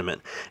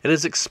Testament, it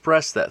is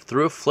expressed that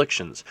through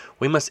afflictions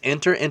we must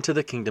enter into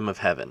the kingdom of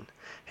heaven.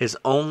 His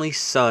only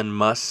Son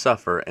must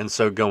suffer and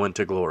so go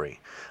into glory.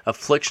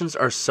 Afflictions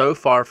are so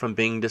far from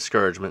being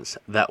discouragements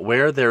that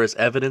where there is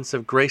evidence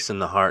of grace in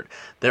the heart,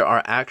 there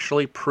are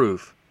actually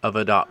proof of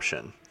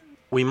adoption.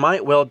 We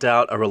might well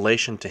doubt a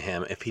relation to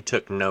him if he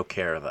took no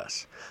care of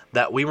us,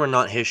 that we were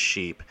not his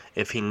sheep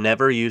if he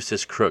never used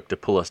his crook to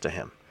pull us to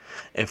him.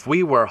 If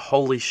we were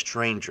wholly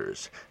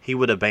strangers, he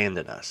would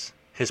abandon us.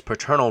 His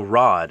paternal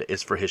rod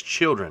is for his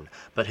children,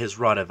 but his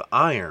rod of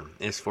iron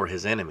is for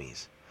his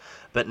enemies.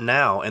 But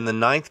now, in the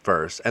 9th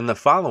verse and the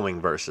following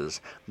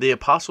verses, the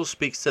apostle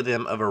speaks to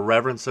them of a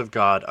reverence of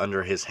God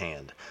under his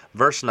hand.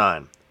 Verse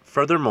 9,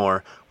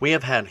 furthermore, we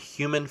have had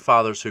human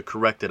fathers who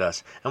corrected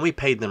us, and we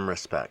paid them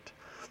respect.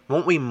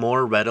 Won't we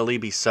more readily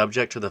be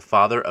subject to the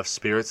Father of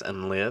spirits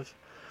and live?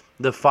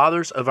 The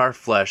fathers of our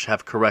flesh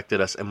have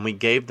corrected us, and we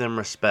gave them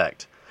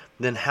respect.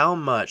 Then how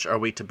much are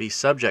we to be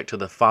subject to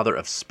the Father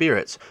of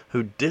spirits,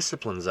 who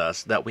disciplines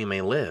us that we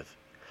may live?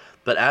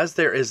 But as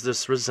there is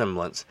this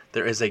resemblance,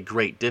 there is a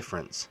great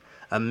difference.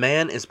 A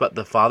man is but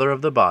the father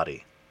of the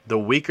body, the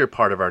weaker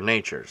part of our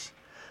natures,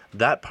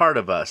 that part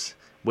of us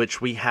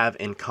which we have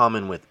in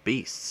common with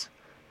beasts.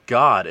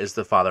 God is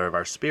the Father of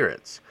our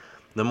spirits,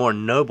 the more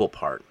noble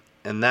part,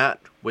 and that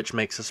which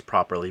makes us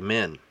properly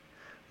men.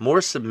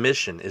 More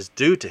submission is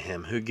due to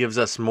him who gives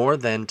us more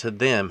than to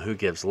them who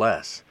gives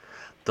less.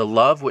 The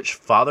love which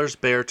fathers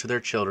bear to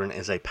their children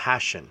is a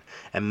passion,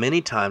 and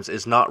many times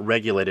is not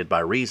regulated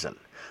by reason.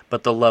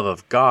 But the love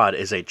of God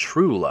is a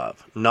true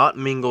love, not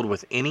mingled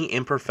with any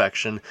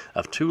imperfection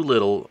of too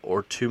little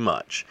or too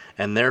much,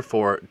 and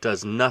therefore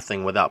does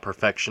nothing without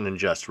perfection and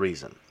just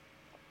reason.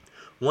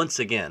 Once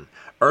again,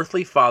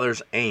 earthly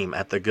fathers aim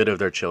at the good of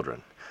their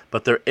children,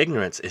 but their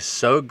ignorance is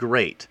so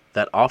great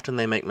that often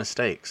they make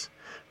mistakes.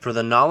 For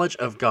the knowledge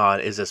of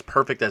God is as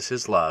perfect as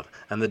his love,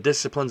 and the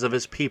disciplines of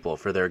his people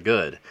for their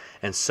good,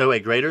 and so a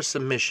greater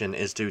submission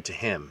is due to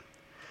him.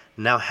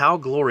 Now how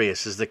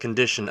glorious is the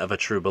condition of a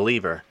true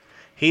believer!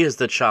 He is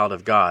the child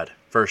of God,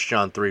 1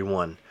 John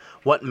 3:1.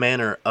 What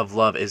manner of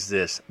love is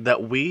this,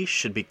 that we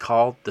should be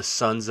called the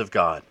sons of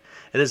God?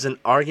 It is an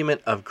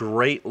argument of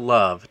great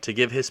love to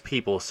give his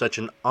people such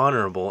an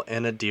honorable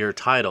and a dear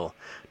title,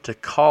 to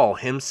call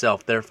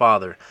himself their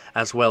Father,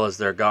 as well as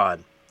their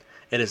God.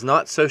 It is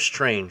not so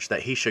strange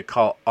that he should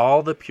call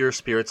all the pure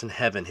spirits in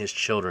heaven his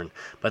children,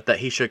 but that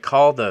he should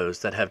call those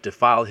that have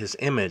defiled his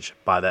image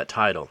by that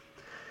title.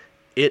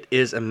 It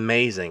is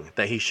amazing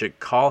that he should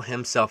call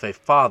himself a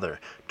father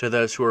to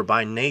those who are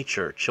by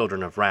nature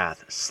children of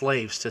wrath,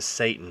 slaves to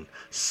Satan,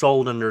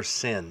 sold under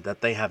sin,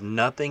 that they have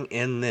nothing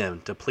in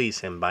them to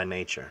please him by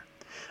nature.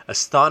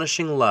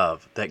 Astonishing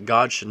love that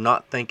God should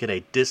not think it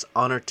a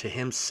dishonor to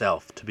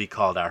himself to be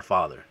called our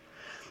Father.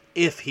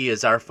 If he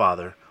is our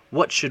Father,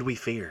 what should we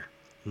fear?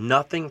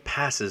 Nothing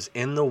passes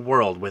in the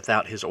world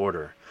without his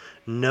order.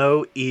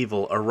 No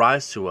evil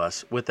arrives to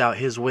us without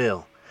his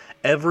will.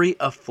 Every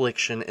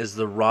affliction is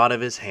the rod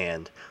of his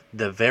hand.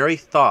 The very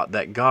thought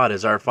that God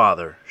is our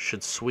Father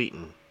should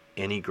sweeten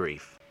any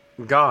grief.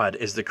 God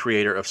is the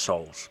creator of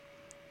souls.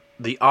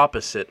 The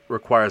opposite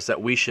requires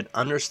that we should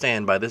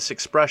understand by this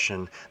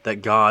expression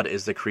that God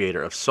is the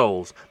creator of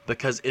souls,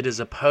 because it is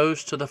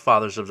opposed to the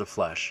fathers of the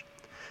flesh.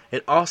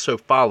 It also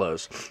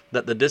follows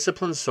that the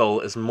disciplined soul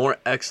is more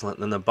excellent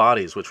than the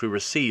bodies which we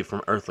receive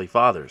from earthly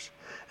fathers,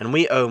 and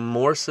we owe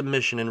more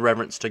submission and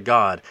reverence to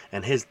God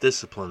and his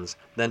disciplines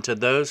than to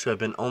those who have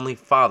been only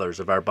fathers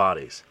of our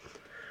bodies.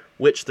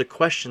 Which the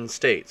question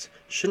states,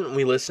 shouldn't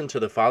we listen to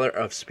the Father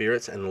of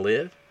spirits and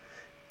live?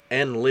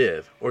 And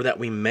live, or that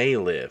we may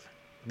live.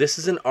 This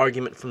is an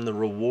argument from the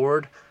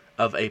reward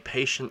of a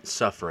patient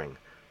suffering.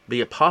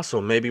 The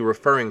apostle may be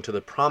referring to the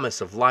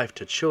promise of life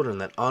to children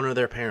that honor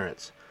their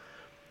parents.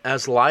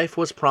 As life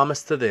was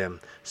promised to them,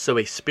 so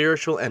a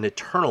spiritual and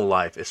eternal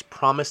life is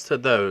promised to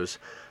those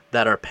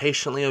that are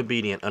patiently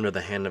obedient under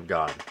the hand of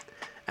God.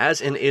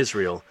 As in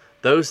Israel,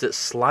 those that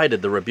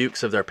slighted the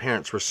rebukes of their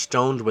parents were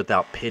stoned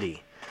without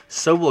pity.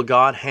 So will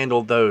God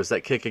handle those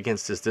that kick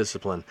against his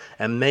discipline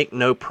and make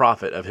no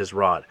profit of his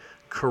rod.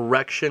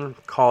 Correction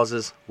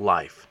causes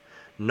life,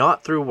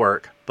 not through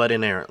work, but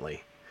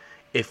inerrantly.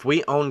 If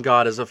we own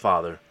God as a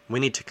Father, we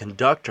need to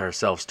conduct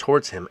ourselves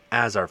towards him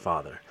as our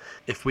Father.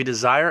 If we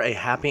desire a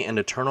happy and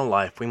eternal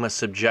life, we must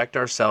subject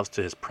ourselves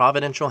to his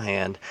providential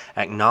hand,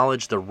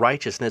 acknowledge the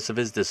righteousness of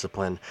his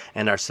discipline,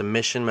 and our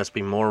submission must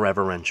be more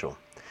reverential.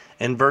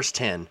 In verse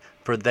 10,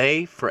 for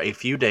they for a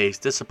few days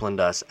disciplined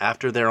us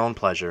after their own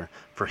pleasure,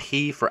 for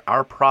he for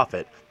our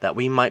profit, that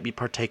we might be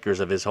partakers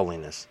of his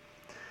holiness.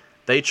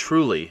 They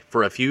truly,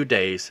 for a few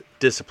days,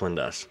 disciplined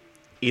us.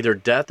 Either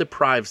death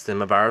deprives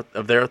them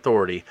of their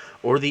authority,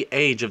 or the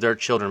age of their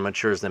children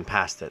matures them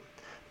past it.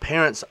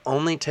 Parents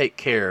only take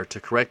care to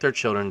correct their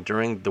children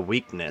during the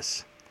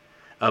weakness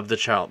of the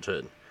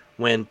childhood,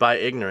 when by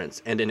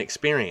ignorance and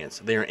inexperience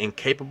they are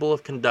incapable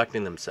of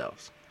conducting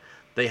themselves.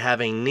 They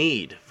have a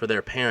need for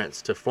their parents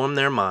to form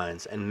their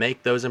minds and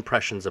make those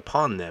impressions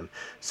upon them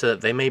so that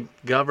they may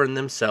govern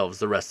themselves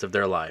the rest of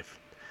their life.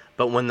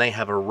 But when they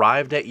have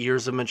arrived at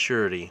years of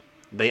maturity,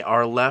 they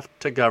are left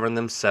to govern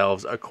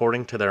themselves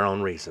according to their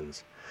own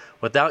reasons,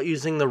 without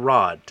using the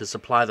rod to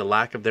supply the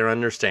lack of their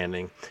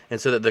understanding, and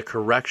so that the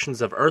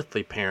corrections of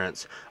earthly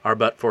parents are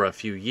but for a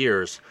few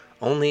years,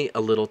 only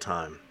a little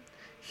time.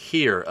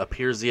 Here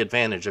appears the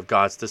advantage of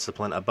God's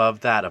discipline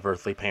above that of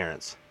earthly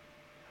parents.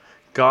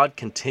 God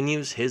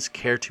continues his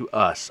care to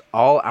us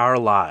all our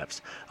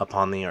lives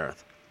upon the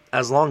earth,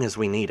 as long as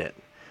we need it.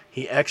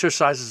 He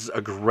exercises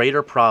a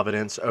greater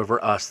providence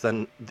over us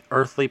than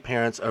earthly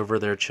parents over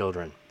their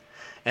children.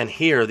 And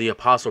here the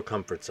apostle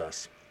comforts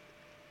us.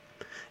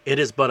 It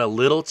is but a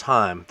little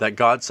time that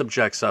God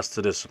subjects us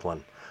to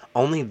discipline.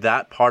 Only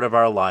that part of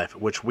our life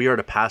which we are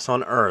to pass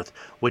on earth,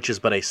 which is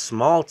but a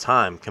small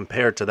time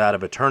compared to that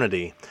of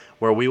eternity,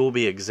 where we will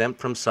be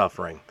exempt from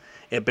suffering.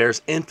 It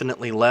bears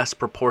infinitely less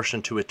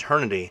proportion to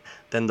eternity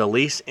than the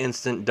least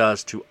instant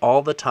does to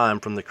all the time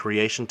from the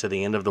creation to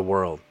the end of the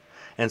world.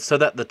 And so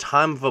that the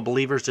time of a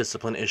believer's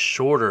discipline is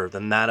shorter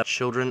than that of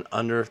children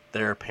under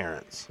their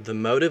parents. The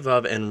motive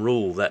of and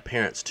rule that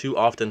parents too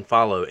often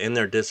follow in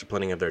their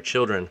disciplining of their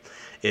children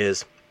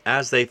is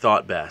as they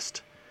thought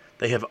best.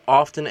 They have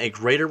often a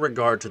greater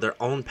regard to their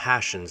own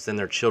passions than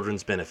their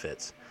children's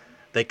benefits.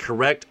 They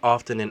correct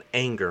often in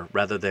anger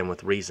rather than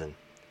with reason,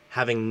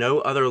 having no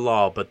other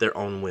law but their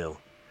own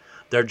will.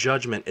 Their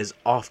judgment is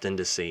often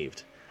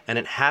deceived, and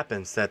it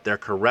happens that their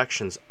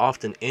corrections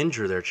often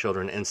injure their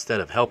children instead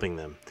of helping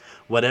them.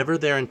 Whatever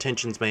their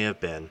intentions may have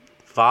been,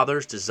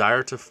 fathers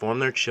desire to form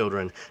their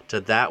children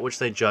to that which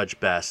they judge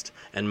best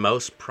and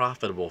most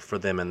profitable for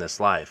them in this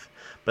life,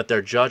 but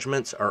their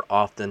judgments are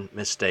often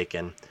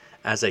mistaken,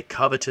 as a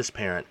covetous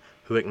parent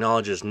who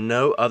acknowledges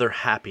no other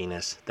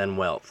happiness than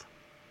wealth.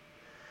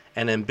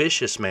 An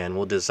ambitious man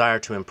will desire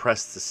to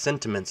impress the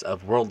sentiments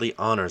of worldly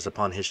honors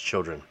upon his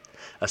children.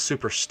 A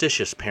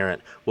superstitious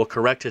parent will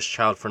correct his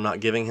child for not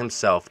giving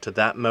himself to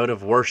that mode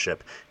of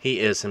worship he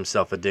is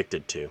himself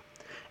addicted to.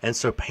 And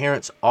so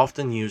parents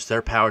often use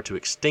their power to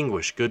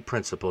extinguish good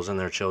principles in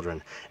their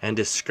children and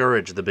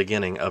discourage the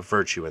beginning of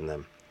virtue in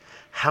them.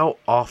 How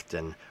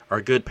often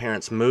are good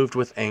parents moved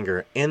with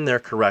anger in their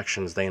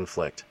corrections they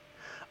inflict?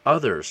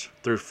 Others,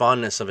 through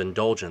fondness of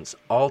indulgence,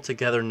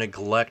 altogether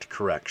neglect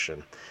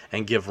correction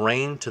and give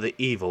rein to the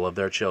evil of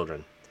their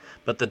children.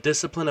 But the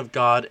discipline of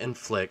God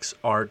inflicts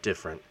are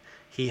different.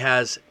 He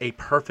has a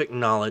perfect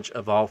knowledge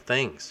of all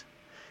things.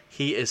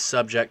 He is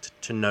subject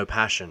to no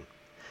passion.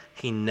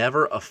 He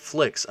never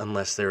afflicts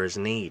unless there is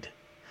need.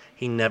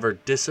 He never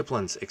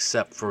disciplines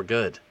except for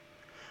good.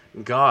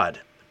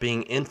 God,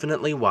 being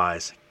infinitely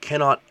wise,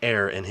 cannot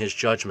err in his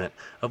judgment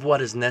of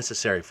what is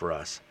necessary for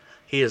us.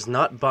 He is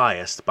not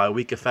biased by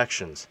weak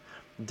affections.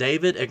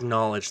 David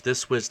acknowledged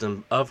this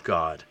wisdom of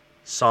God.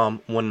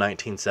 Psalm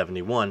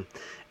 119:71.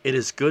 It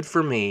is good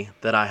for me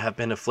that I have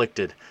been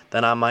afflicted,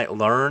 that I might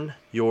learn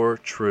your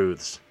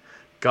truths.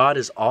 God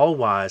is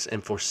all-wise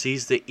and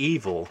foresees the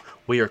evil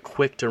we are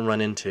quick to run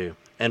into,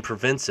 and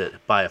prevents it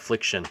by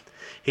affliction.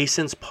 He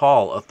sends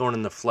Paul a thorn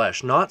in the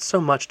flesh, not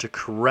so much to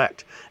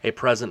correct a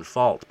present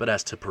fault, but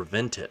as to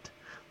prevent it.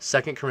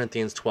 2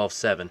 Corinthians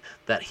 12:7,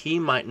 that he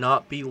might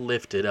not be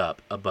lifted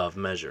up above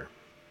measure.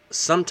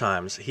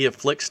 Sometimes he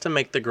afflicts to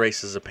make the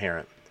graces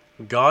apparent.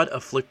 God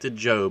afflicted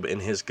Job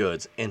in his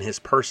goods, in his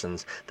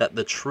persons, that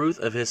the truth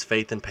of his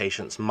faith and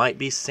patience might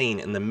be seen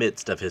in the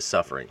midst of his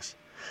sufferings.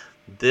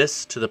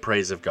 This to the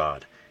praise of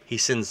God. He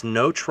sends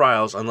no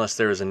trials unless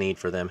there is a need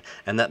for them,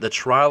 and that the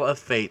trial of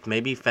faith may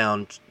be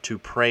found to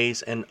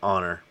praise and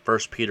honor.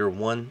 1 Peter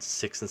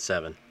 1:6 and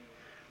 7.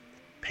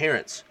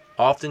 Parents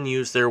often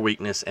use their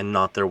weakness and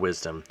not their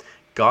wisdom.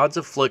 God's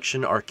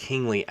affliction are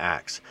kingly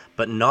acts,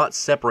 but not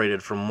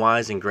separated from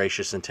wise and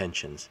gracious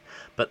intentions.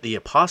 But the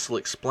apostle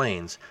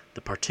explains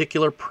the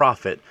particular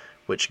profit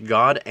which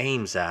God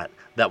aims at,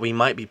 that we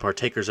might be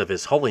partakers of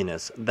his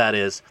holiness, that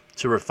is,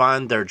 to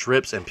refine their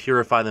drips and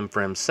purify them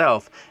for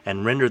himself,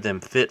 and render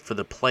them fit for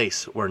the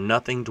place where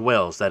nothing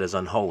dwells that is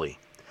unholy.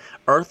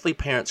 Earthly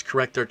parents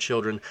correct their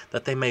children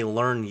that they may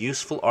learn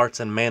useful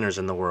arts and manners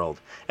in the world.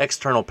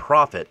 External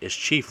profit is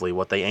chiefly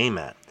what they aim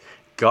at.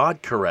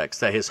 God corrects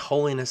that his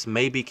holiness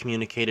may be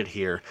communicated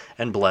here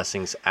and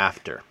blessings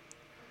after.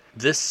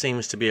 This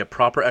seems to be a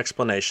proper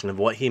explanation of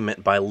what he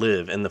meant by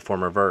live in the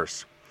former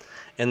verse.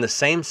 In the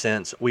same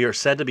sense, we are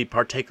said to be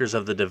partakers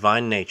of the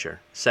divine nature,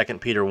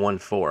 2 Peter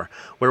 1:4,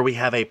 where we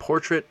have a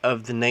portrait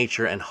of the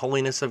nature and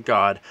holiness of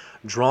God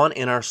drawn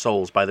in our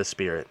souls by the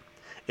Spirit.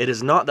 It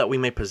is not that we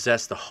may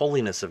possess the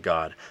holiness of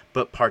God,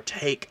 but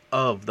partake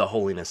of the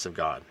holiness of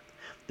God.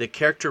 The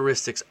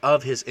characteristics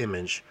of his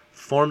image,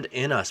 formed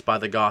in us by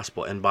the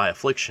gospel and by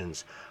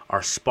afflictions,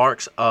 are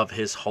sparks of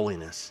his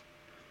holiness.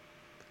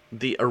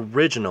 The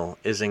original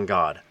is in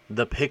God.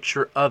 The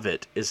picture of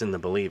it is in the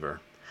believer.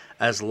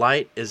 As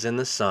light is in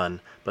the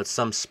sun, but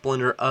some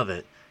splendor of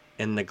it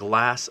in the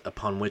glass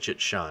upon which it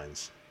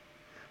shines.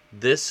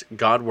 This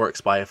God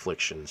works by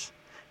afflictions.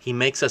 He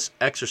makes us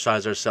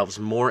exercise ourselves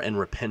more in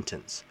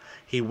repentance.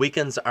 He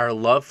weakens our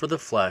love for the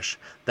flesh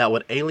that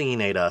would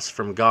alienate us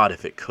from God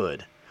if it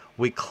could.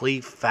 We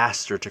cleave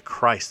faster to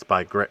Christ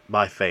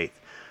by faith,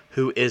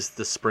 who is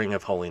the spring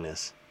of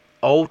holiness.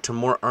 Oh, to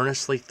more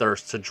earnestly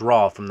thirst to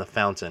draw from the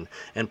fountain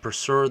and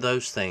pursue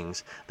those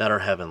things that are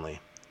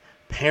heavenly.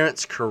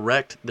 Parents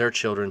correct their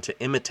children to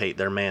imitate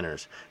their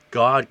manners.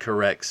 God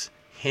corrects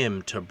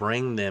him to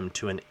bring them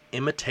to an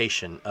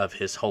imitation of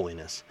his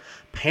holiness.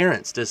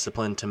 Parents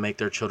discipline to make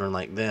their children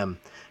like them.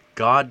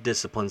 God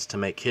disciplines to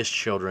make his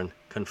children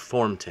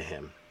conform to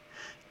him.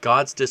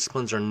 God's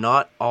disciplines are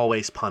not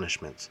always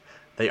punishments.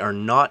 They are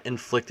not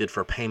inflicted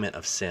for payment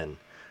of sin.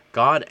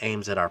 God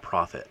aims at our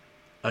profit.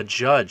 A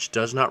judge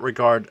does not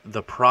regard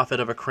the profit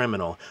of a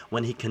criminal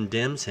when he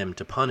condemns him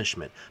to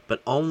punishment,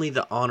 but only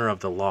the honor of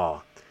the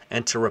law,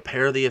 and to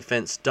repair the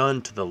offense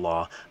done to the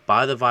law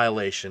by the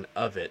violation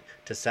of it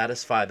to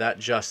satisfy that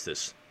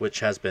justice which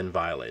has been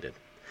violated.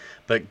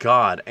 But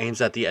God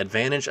aims at the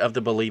advantage of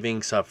the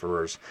believing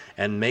sufferers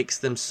and makes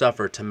them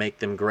suffer to make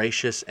them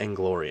gracious and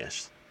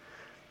glorious.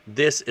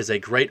 This is a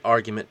great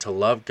argument to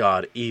love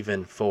God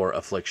even for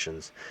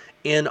afflictions.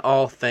 In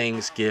all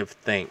things give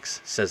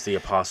thanks, says the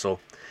apostle.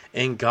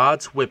 In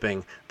God's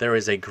whipping, there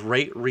is a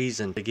great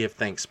reason to give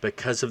thanks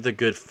because of the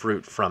good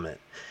fruit from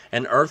it.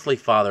 An earthly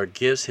father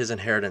gives his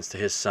inheritance to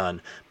his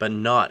son, but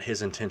not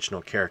his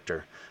intentional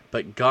character.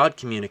 But God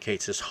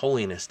communicates his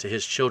holiness to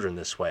his children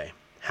this way.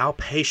 How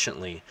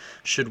patiently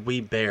should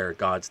we bear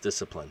God's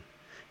discipline?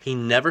 He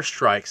never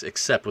strikes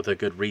except with a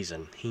good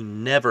reason. He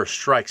never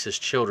strikes his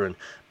children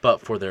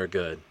but for their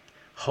good.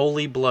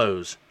 Holy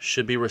blows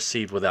should be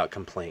received without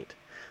complaint.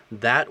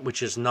 That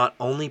which is not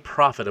only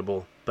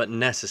profitable but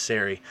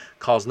necessary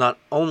calls not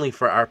only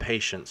for our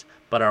patience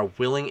but our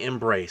willing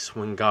embrace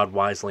when God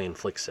wisely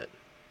inflicts it.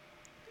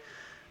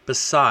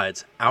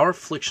 Besides, our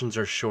afflictions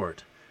are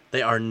short.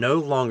 They are no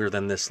longer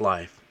than this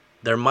life.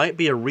 There might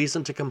be a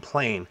reason to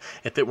complain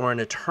if it were an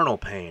eternal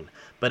pain,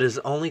 but it is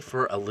only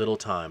for a little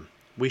time.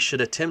 We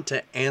should attempt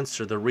to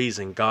answer the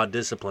reason God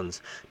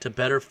disciplines to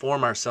better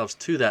form ourselves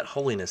to that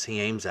holiness He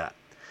aims at.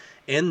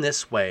 In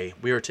this way,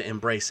 we are to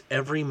embrace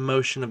every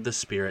motion of the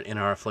Spirit in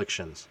our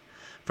afflictions.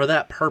 For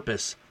that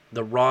purpose,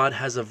 the rod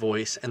has a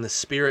voice and the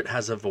Spirit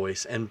has a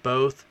voice, and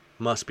both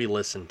must be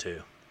listened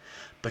to.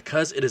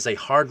 Because it is a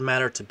hard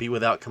matter to be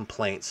without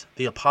complaints,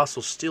 the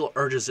apostle still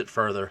urges it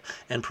further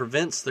and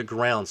prevents the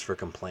grounds for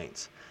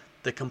complaints.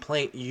 The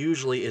complaint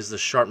usually is the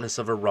sharpness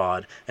of a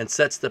rod and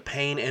sets the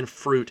pain and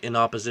fruit in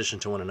opposition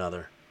to one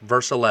another.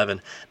 Verse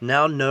 11,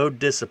 Now no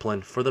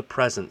discipline for the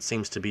present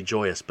seems to be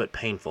joyous but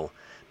painful.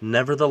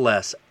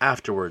 Nevertheless,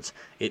 afterwards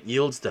it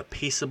yields the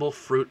peaceable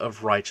fruit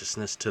of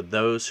righteousness to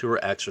those who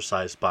are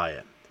exercised by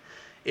it.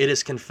 It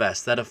is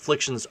confessed that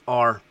afflictions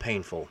are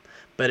painful,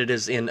 but it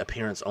is in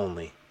appearance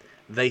only.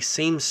 They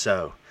seem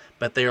so,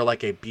 but they are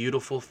like a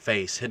beautiful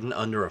face hidden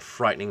under a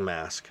frightening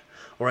mask,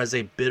 or as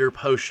a bitter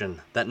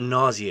potion that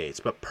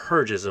nauseates but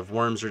purges of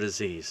worms or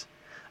disease.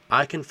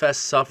 I confess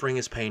suffering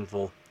is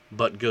painful,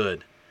 but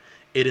good.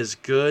 It is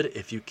good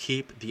if you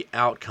keep the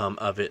outcome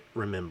of it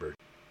remembered.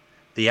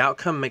 The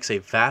outcome makes a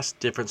vast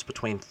difference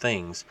between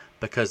things,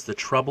 because the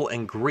trouble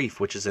and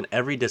grief which is in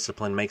every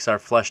discipline makes our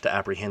flesh to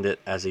apprehend it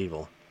as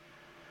evil.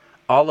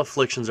 All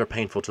afflictions are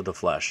painful to the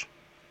flesh.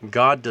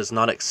 God does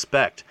not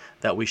expect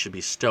that we should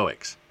be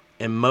stoics,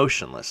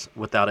 emotionless,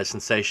 without a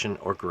sensation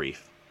or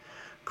grief.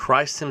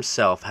 Christ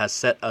Himself has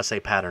set us a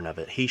pattern of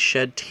it. He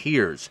shed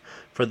tears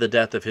for the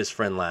death of His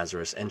friend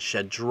Lazarus and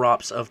shed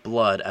drops of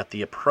blood at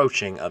the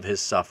approaching of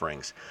His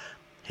sufferings.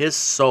 His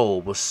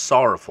soul was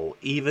sorrowful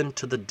even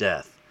to the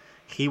death.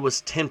 He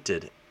was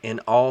tempted in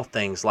all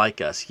things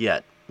like us,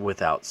 yet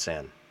without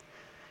sin.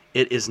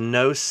 It is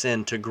no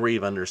sin to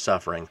grieve under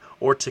suffering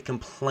or to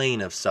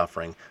complain of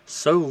suffering,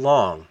 so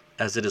long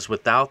as it is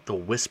without the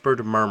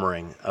whispered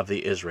murmuring of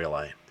the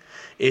Israelite.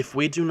 If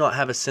we do not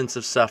have a sense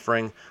of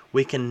suffering,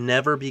 we can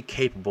never be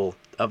capable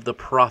of the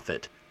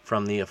profit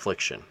from the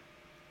affliction.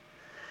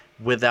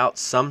 Without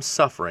some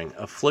suffering,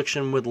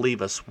 affliction would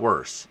leave us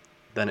worse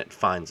than it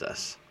finds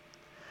us.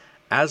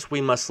 As we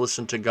must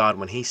listen to God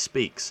when He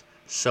speaks,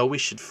 so we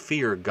should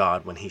fear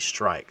God when He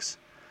strikes.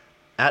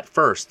 At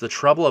first, the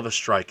trouble of a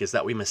strike is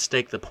that we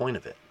mistake the point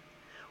of it.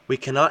 We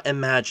cannot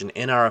imagine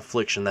in our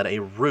affliction that a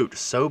root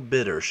so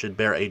bitter should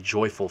bear a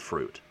joyful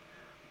fruit.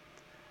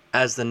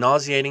 As the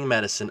nauseating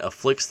medicine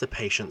afflicts the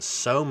patient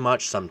so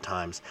much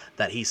sometimes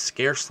that he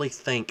scarcely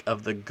think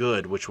of the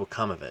good which will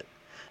come of it.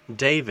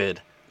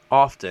 David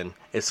often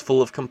is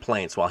full of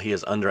complaints while he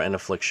is under an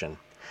affliction,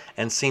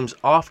 and seems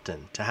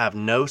often to have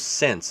no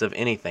sense of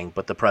anything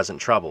but the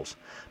present troubles.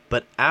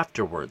 But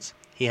afterwards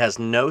he has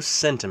no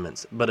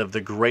sentiments but of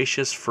the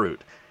gracious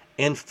fruit.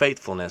 In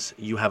faithfulness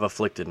you have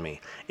afflicted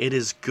me. It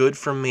is good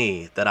for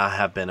me that I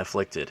have been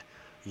afflicted.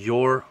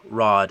 Your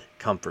rod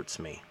comforts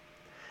me.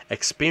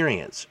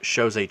 Experience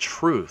shows a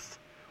truth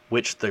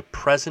which the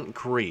present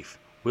grief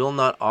will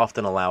not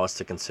often allow us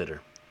to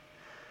consider.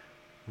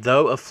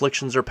 Though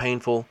afflictions are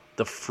painful,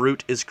 the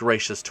fruit is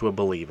gracious to a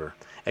believer.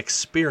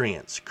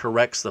 Experience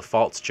corrects the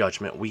false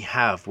judgment we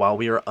have while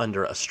we are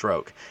under a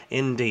stroke.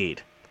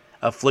 Indeed,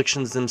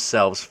 afflictions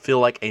themselves feel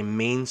like a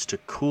means to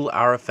cool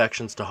our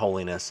affections to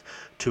holiness,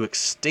 to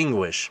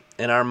extinguish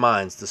in our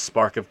minds the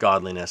spark of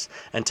godliness,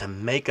 and to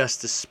make us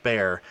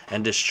despair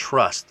and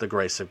distrust the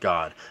grace of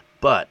God.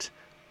 But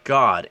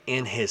God,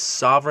 in His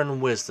sovereign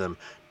wisdom,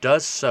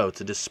 does so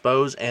to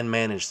dispose and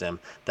manage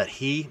them, that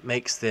He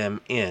makes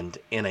them end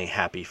in a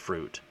happy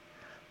fruit.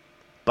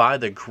 By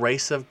the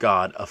grace of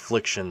God,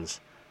 afflictions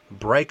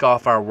break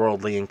off our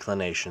worldly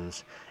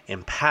inclinations,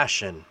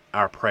 impassion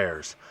our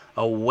prayers,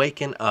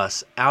 awaken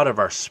us out of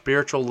our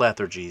spiritual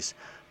lethargies,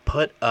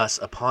 put us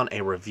upon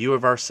a review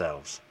of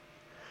ourselves.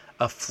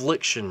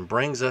 Affliction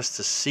brings us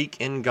to seek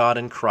in God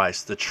and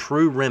Christ the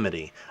true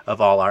remedy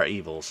of all our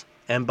evils,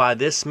 and by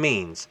this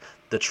means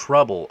the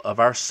trouble of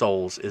our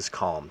souls is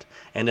calmed,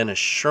 and an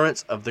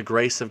assurance of the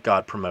grace of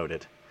God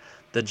promoted.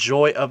 The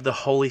joy of the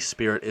Holy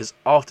Spirit is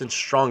often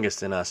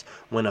strongest in us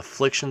when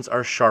afflictions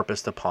are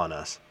sharpest upon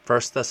us.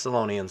 1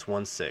 Thessalonians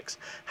 1:6,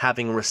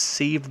 having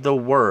received the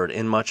word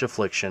in much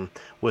affliction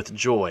with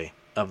joy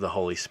of the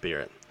Holy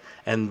Spirit.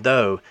 And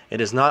though it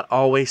is not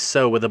always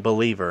so with a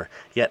believer,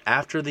 yet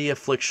after the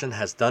affliction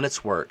has done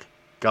its work,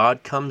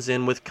 God comes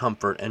in with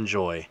comfort and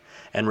joy,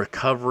 and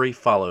recovery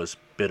follows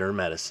bitter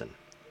medicine.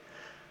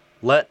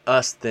 Let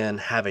us then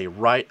have a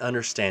right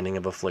understanding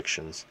of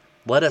afflictions.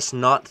 Let us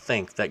not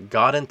think that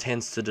God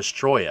intends to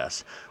destroy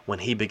us when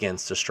He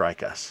begins to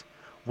strike us.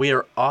 We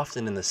are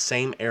often in the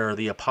same error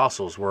the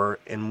apostles were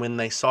in when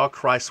they saw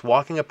Christ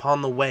walking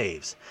upon the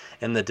waves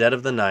in the dead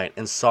of the night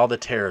and saw the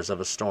terrors of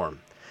a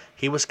storm.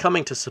 He was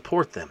coming to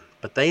support them,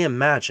 but they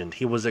imagined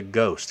he was a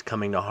ghost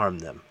coming to harm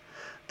them.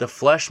 The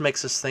flesh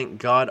makes us think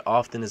God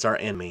often is our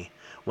enemy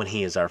when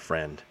he is our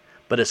friend.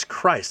 But as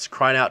Christ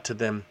cried out to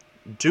them,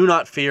 "Do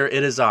not fear,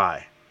 it is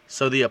I,"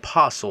 so the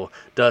apostle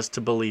does to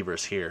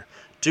believers here.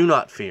 Do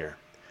not fear.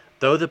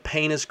 Though the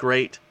pain is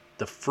great,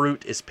 the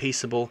fruit is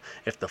peaceable.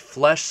 If the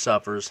flesh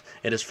suffers,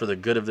 it is for the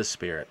good of the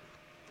Spirit.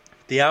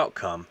 The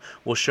outcome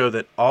will show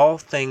that all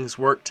things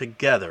work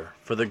together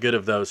for the good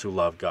of those who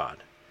love God.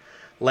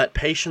 Let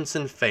patience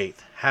and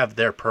faith have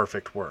their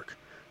perfect work.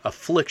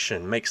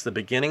 Affliction makes the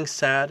beginning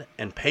sad,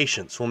 and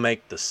patience will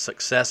make the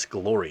success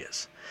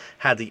glorious.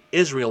 Had the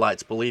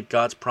Israelites believed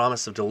God's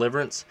promise of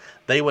deliverance,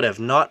 they would have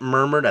not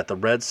murmured at the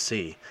Red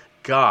Sea.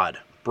 God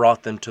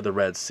brought them to the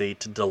Red Sea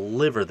to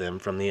deliver them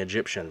from the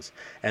Egyptians,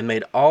 and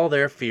made all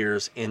their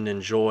fears end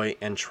in joy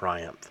and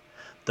triumph.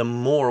 The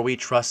more we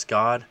trust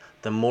God,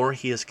 the more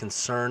He is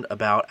concerned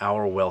about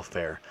our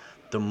welfare.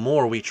 The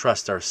more we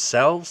trust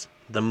ourselves,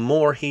 the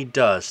more He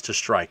does to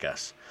strike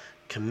us.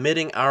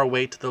 Committing our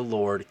way to the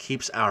Lord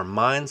keeps our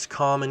minds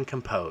calm and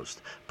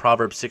composed.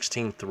 Proverbs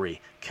 16:3.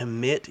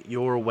 Commit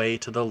your way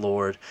to the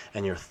Lord,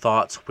 and your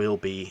thoughts will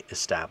be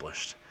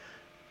established.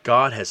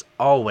 God has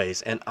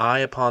always an eye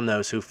upon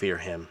those who fear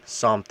Him.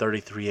 Psalm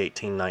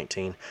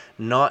 33:18-19.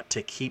 Not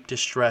to keep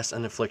distress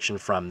and affliction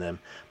from them,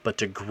 but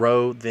to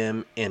grow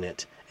them in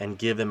it, and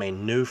give them a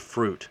new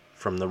fruit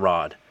from the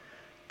rod.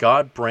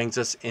 God brings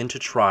us into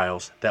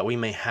trials that we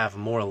may have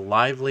more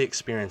lively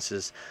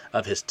experiences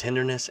of His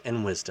tenderness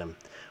and wisdom.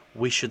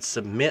 We should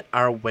submit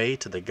our way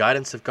to the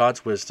guidance of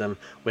God's wisdom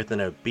with an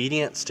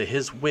obedience to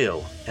His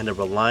will and a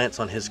reliance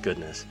on His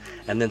goodness,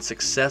 and then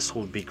success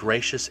will be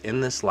gracious in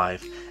this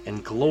life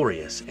and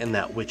glorious in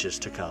that which is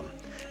to come,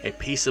 a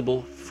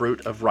peaceable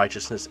fruit of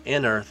righteousness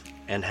in earth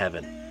and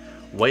heaven.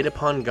 Wait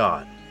upon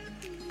God.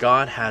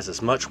 God has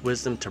as much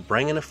wisdom to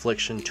bring an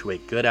affliction to a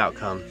good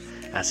outcome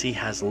as He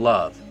has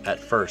love at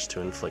first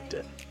to inflict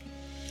it.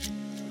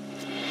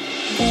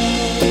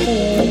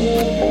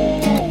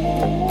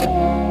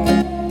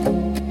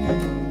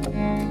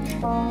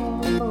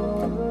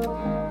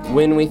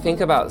 When we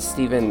think about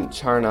Stephen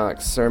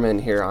Charnock's sermon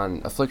here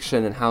on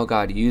affliction and how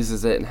God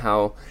uses it and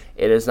how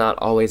it is not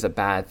always a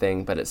bad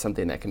thing, but it's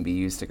something that can be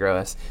used to grow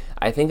us,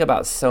 I think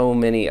about so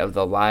many of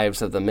the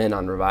lives of the men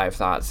on Revived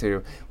Thoughts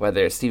who,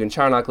 whether it's Stephen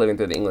Charnock living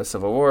through the English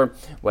Civil War,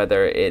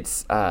 whether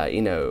it's,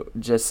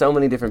 just so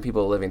many different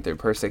people living through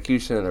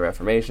persecution and the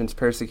Reformations,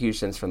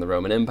 persecutions from the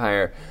Roman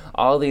Empire,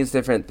 all these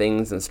different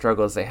things and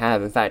struggles they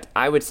have. In fact,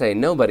 I would say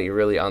nobody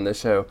really on this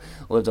show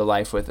lived a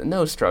life with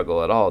no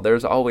struggle at all.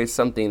 There's always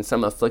something,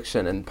 some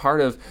affliction, and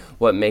part of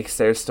what makes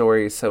their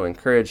stories so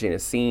encouraging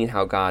is seeing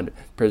how God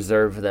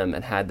preserved them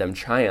and had them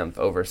triumph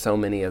over so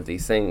many of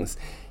these things.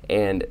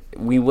 And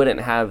we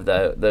wouldn't have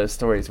those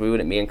stories. We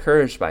wouldn't be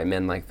encouraged by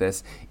men like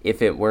this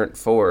if it weren't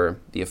for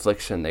the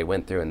affliction they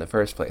went through in the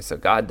first place. So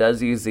God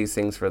does use these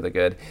things for the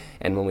good.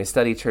 And when we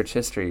study church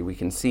history, we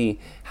can see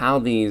how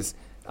these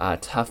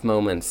tough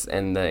moments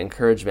and the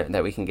encouragement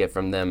that we can get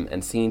from them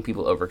and seeing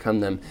people overcome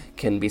them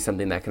can be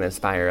something that can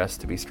inspire us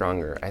to be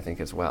stronger, I think,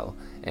 as well,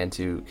 and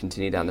to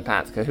continue down the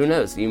path. Because who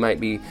knows, you might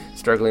be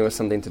struggling with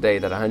something today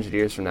that 100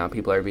 years from now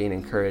people are being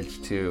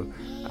encouraged to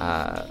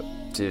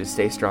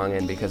stay strong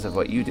in because of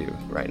what you do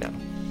right now.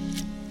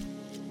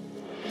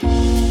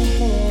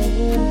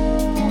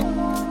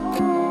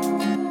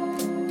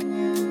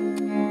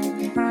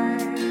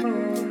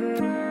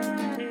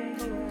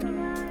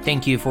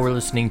 Thank you for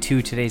listening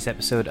to today's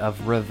episode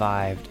of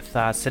Revived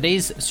Thoughts.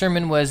 Today's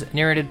sermon was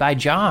narrated by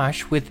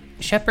Josh with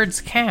Shepherd's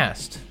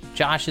Cast.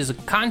 Josh is a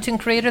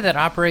content creator that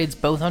operates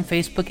both on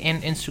Facebook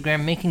and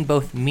Instagram, making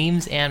both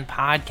memes and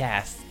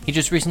podcasts. He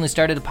just recently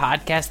started a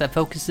podcast that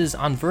focuses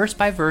on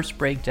verse-by-verse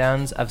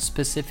breakdowns of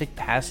specific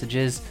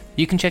passages.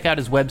 You can check out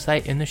his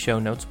website in the show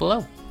notes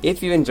below.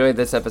 If you enjoyed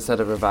this episode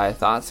of Revive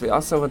Thoughts, we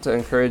also want to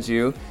encourage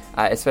you,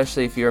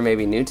 especially if you're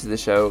maybe new to the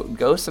show,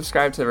 go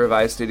subscribe to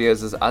Revive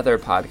Studios' other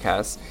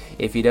podcasts.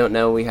 If you don't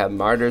know, we have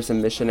Martyrs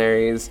and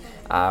Missionaries,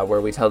 where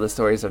we tell the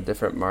stories of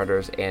different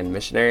martyrs and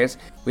missionaries.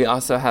 We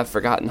also have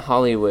Forgotten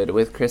Hollywood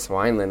with Chris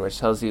Wineland, which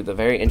tells you the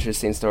very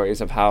interesting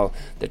stories of how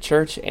the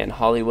church and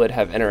Hollywood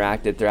have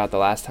interacted throughout the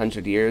last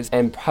 100 years,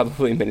 and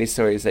probably many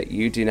stories that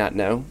you do not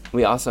know.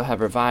 We also have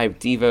Revive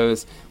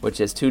Devos,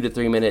 which is 2 to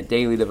 3 minute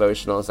daily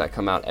devotionals that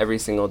come out every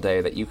single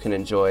day that you can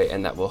enjoy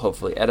and that will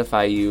hopefully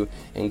edify you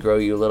and grow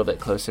you a little bit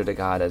closer to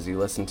God as you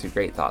listen to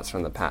great thoughts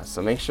from the past.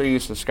 So make sure you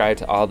subscribe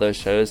to all those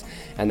shows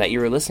and that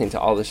you are listening to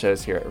all the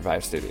shows here at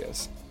Revive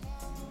Studios.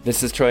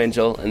 This is Troy and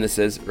Joel, and this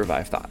is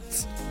Revive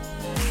Thoughts.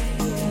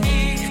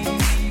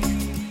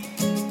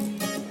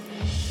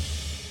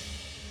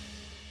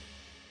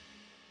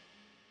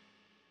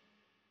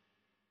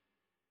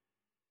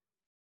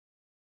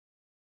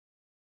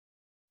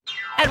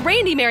 At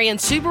Randy Marion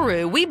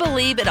Subaru, we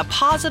believe in a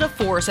positive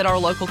force in our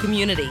local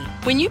community.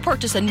 When you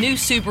purchase a new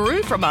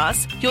Subaru from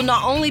us, you'll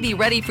not only be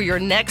ready for your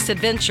next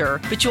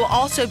adventure, but you'll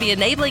also be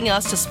enabling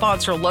us to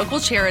sponsor local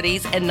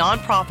charities and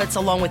nonprofits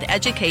along with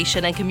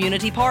education and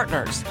community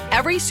partners.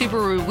 Every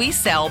Subaru we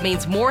sell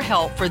means more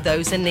help for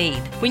those in need.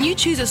 When you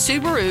choose a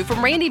Subaru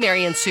from Randy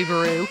Marion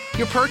Subaru,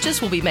 your purchase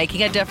will be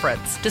making a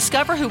difference.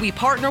 Discover who we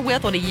partner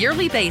with on a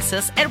yearly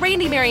basis at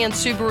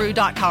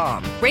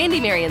RandyMarionSubaru.com.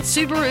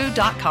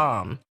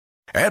 RandyMarionSubaru.com.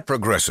 At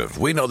Progressive,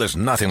 we know there's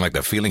nothing like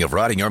the feeling of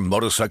riding your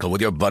motorcycle with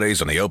your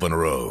buddies on the open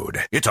road.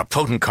 It's a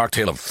potent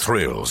cocktail of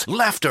thrills,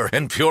 laughter,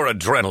 and pure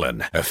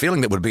adrenaline. A feeling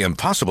that would be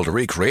impossible to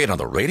recreate on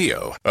the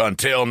radio.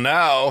 Until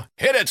now.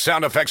 Hit it,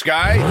 sound effects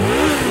guy!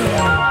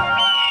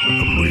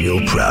 I'm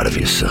real proud of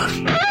you,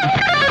 son.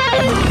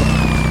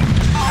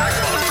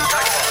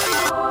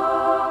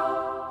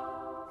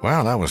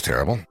 Well, that was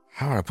terrible.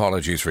 Our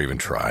apologies for even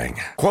trying.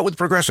 Quote with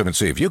Progressive and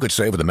see if you could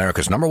save with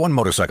America's #1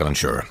 motorcycle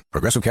insurer.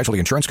 Progressive Casualty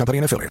Insurance Company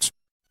and Affiliates.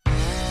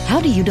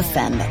 How do you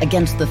defend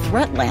against the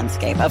threat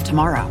landscape of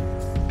tomorrow?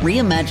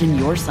 Reimagine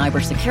your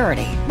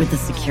cybersecurity with the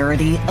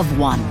security of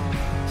one.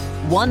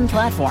 One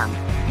platform,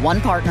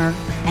 one partner,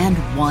 and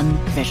one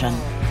vision.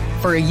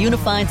 For a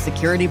unified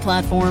security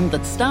platform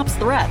that stops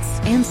threats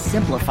and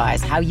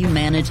simplifies how you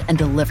manage and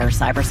deliver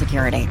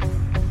cybersecurity.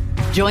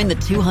 Join the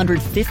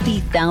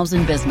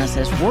 250,000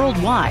 businesses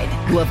worldwide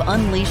who have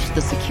unleashed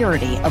the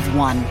security of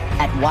one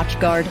at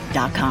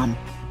WatchGuard.com.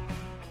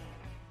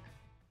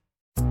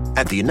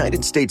 At the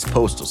United States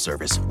Postal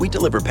Service, we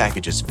deliver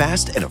packages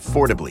fast and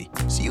affordably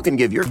so you can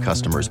give your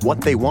customers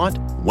what they want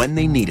when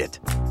they need it.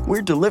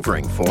 We're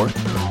delivering for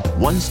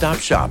one-stop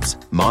shops,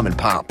 mom and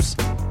pops,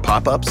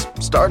 pop-ups,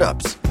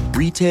 startups,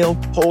 retail,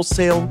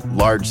 wholesale,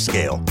 large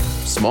scale,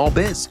 small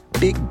biz,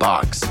 big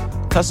box,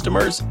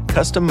 customers,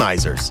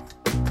 customizers.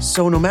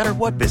 So no matter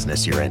what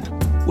business you're in,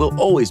 we'll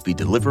always be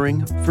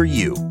delivering for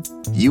you.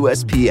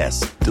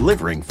 USPS,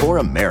 delivering for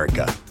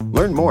America.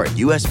 Learn more at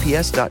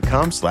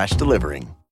USPS.com/delivering.